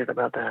excited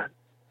about that.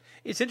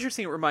 It's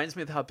interesting. It reminds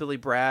me of how Billy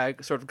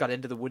Bragg sort of got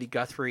into the Woody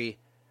Guthrie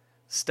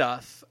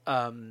stuff.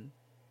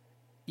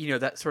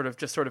 That sort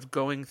of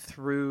going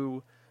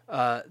through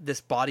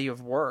this body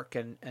of work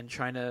and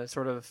trying to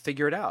sort of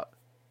figure it out.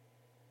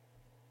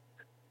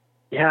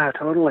 Yeah,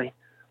 totally.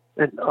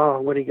 And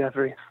Woody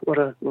Guthrie, what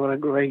a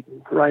great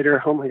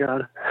writer! Oh my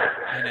God.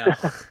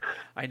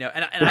 I know,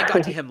 and I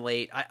got to him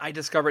late. I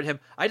discovered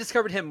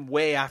him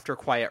way after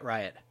Quiet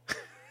Riot.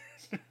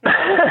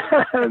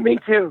 Me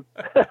too.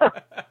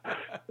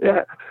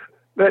 Yeah,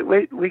 but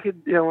we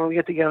could, when we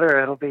get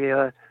together, it'll be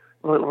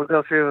we'll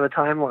go through the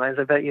timelines.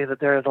 I bet you that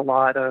there's a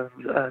lot of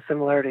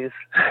similarities.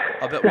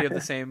 I'll bet we have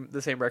the same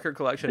record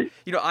collection.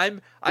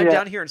 I'm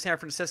down here in San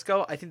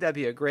Francisco. I think that'd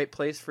be a great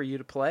place for you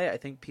to play. I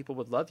think people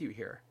would love you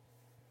here.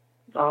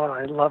 Oh,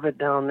 I love it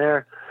down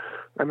there.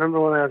 I remember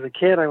when I was a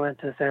kid, I went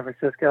to San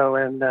Francisco,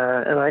 and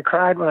I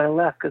cried when I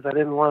left because I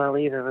didn't want to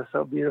leave. It was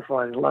so beautiful.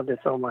 I loved it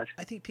so much.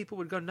 I think people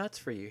would go nuts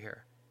for you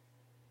here.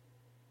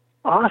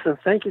 Awesome.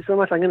 Thank you so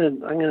much. I'm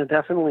gonna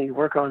definitely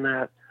work on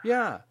that.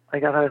 Yeah. I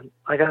gotta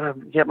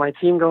get my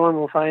team going.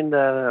 We'll find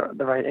the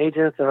right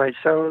agents, the right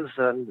shows,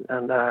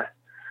 and I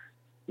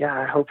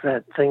hope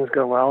that things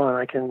go well and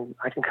I can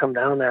come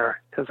down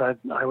there, because I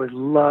would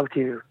love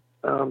to.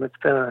 It's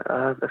been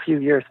a few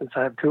years since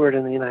I've toured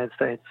in the United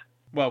States.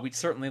 Well, we'd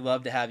certainly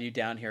love to have you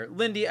down here.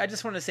 Lindy, I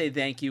just want to say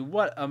thank you.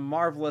 What a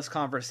marvelous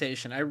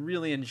conversation. I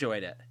really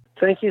enjoyed it.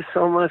 Thank you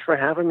so much for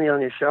having me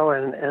on your show,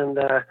 and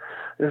it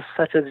was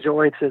such a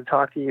joy to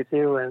talk to you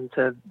too, and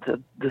to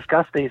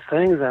discuss these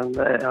things. And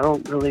I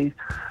don't really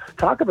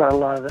talk about a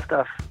lot of this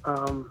stuff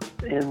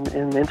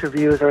in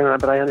interviews or not,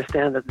 but I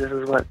understand that this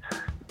is what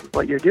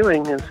you're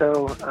doing, and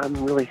so I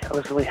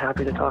was really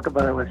happy to talk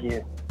about it with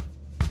you.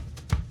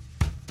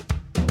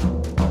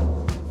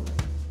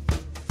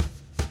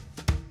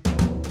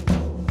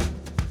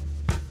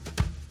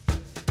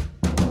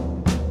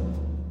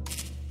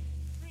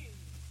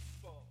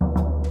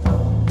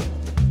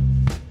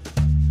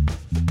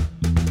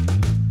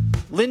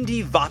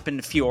 Lindy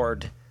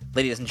Voppenfjord,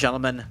 ladies and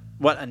gentlemen,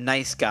 what a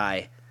nice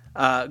guy.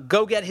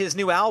 Go get his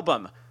new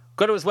album.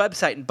 Go to his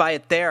website and buy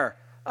it there.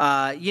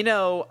 I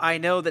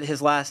know that his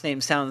last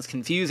name sounds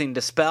confusing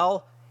to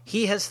spell.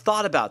 He has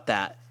thought about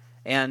that,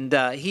 and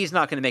he's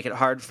not going to make it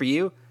hard for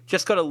you.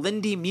 Just go to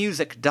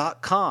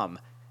lindymusic.com,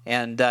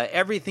 and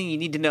everything you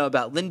need to know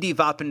about Lindy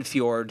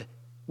Voppenfjord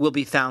will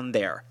be found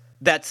there.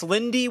 That's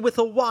Lindy with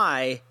a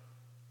Y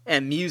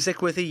and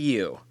music with a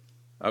U.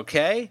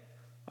 Okay?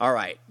 All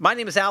right. My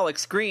name is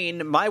Alex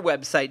Green. My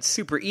website's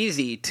super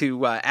easy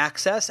to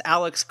access.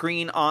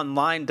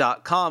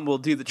 AlexGreenOnline.com will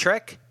do the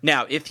trick.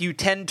 Now, if you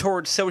tend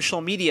towards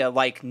social media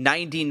like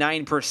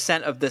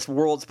 99% of this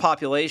world's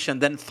population,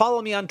 then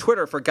follow me on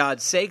Twitter, for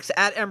God's sakes,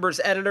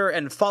 @EmbersEditor,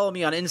 and follow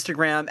me on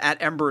Instagram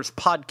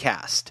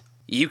 @EmbersPodcast.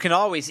 You can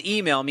always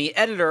email me,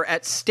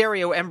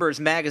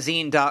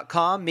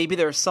 editor@StereoEmbersMagazine.com. Maybe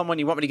there's someone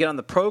you want me to get on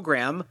the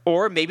program,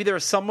 or maybe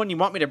there's someone you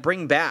want me to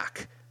bring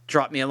back.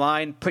 Drop me a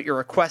line, put your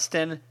request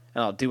in,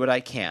 and I'll do what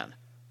I can.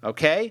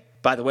 Okay?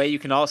 By the way, you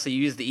can also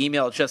use the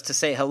email just to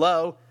say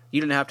hello.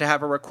 You don't have to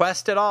have a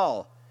request at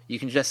all. You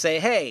can just say,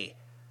 hey,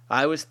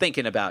 I was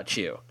thinking about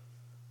you.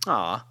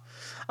 Aw.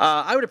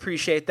 I would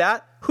appreciate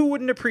that. Who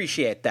wouldn't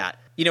appreciate that?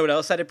 You know what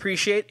else I'd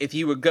appreciate? If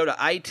you would go to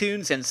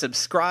iTunes and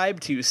subscribe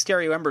to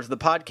Stereo Embers, the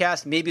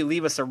podcast. Maybe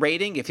leave us a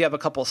rating. If you have a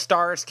couple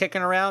stars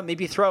kicking around,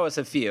 maybe throw us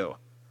a few.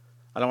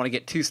 I don't want to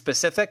get too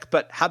specific,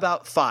 but how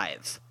about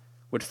 5?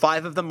 Would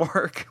 5 of them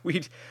work?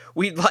 We'd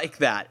like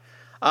that.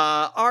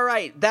 All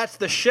right, that's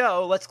the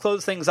show. Let's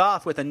close things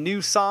off with a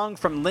new song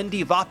from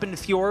Lindy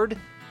Voppenfjord.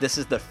 This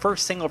is the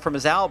first single from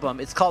his album.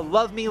 It's called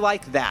Love Me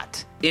Like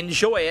That.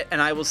 Enjoy it, and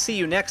I will see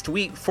you next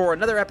week for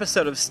another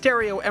episode of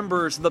Stereo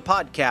Embers, the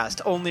podcast,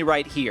 only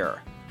right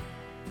here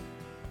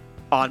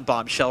on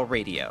Bombshell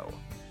Radio.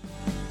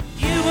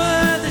 You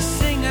were the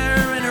singer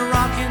in a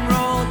rock and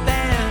roll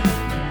band,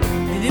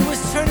 and it was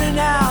turning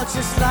out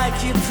just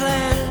like you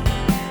planned.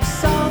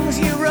 Songs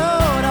you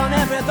wrote on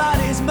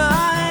everybody's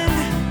mind,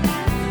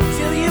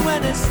 till you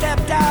went and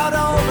stepped out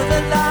over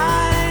the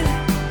line.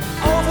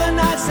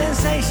 Overnight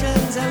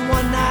sensations and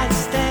one-night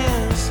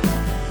stands.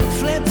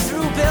 Flip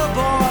through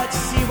billboards,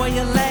 see where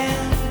you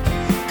land.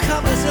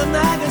 Covers of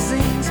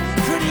magazines,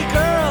 pretty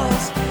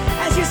girls,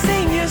 as you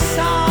sing your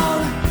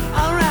song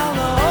around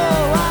the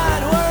whole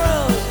wide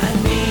world. I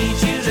need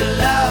you to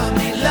love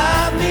me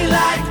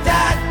like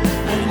that.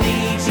 I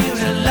need you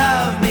to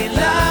love me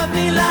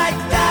like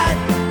that.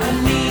 I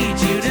need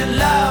you to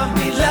love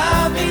me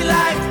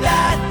like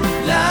that.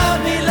 Love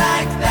me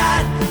like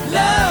that,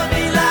 love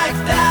me like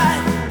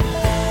that.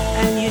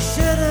 And you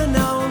should have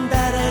known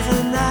better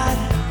than that.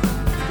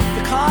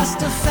 The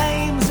cost of fame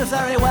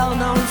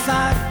well-known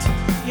fact.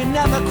 You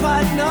never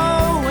quite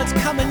know what's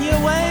coming your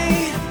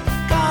way.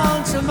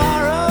 Gone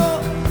tomorrow,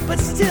 but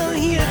still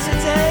here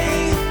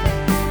today.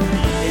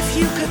 If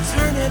you could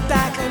turn it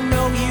back, I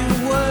know you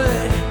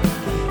would.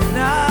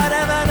 Not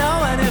ever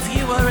knowing if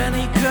you were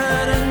any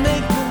good, and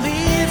make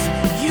believe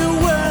you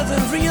were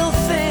the real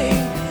thing.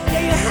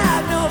 Yeah, you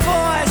had no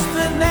voice,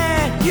 but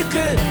man, you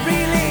could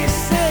really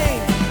sing.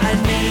 I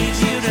need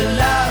you to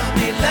love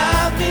me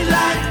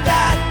like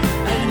that.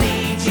 I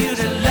need you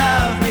to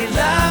love me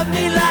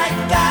like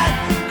that.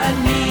 I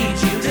need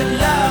you to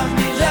love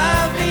me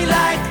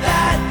like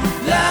that.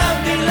 Love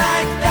me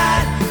like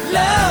that,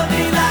 love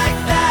me like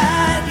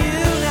that. You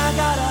now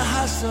gotta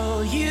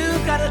hustle, you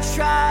gotta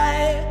try.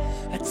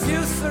 A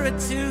tooth for a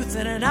tooth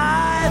and an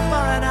eye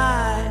for an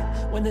eye.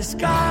 When the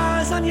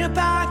scars on your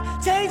back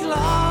take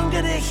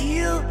longer to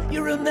heal,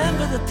 you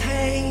remember the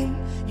pain,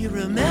 you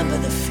remember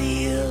the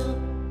feel.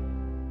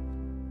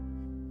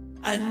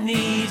 I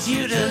need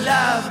you to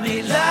love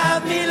me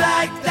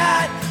like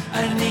that.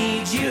 I need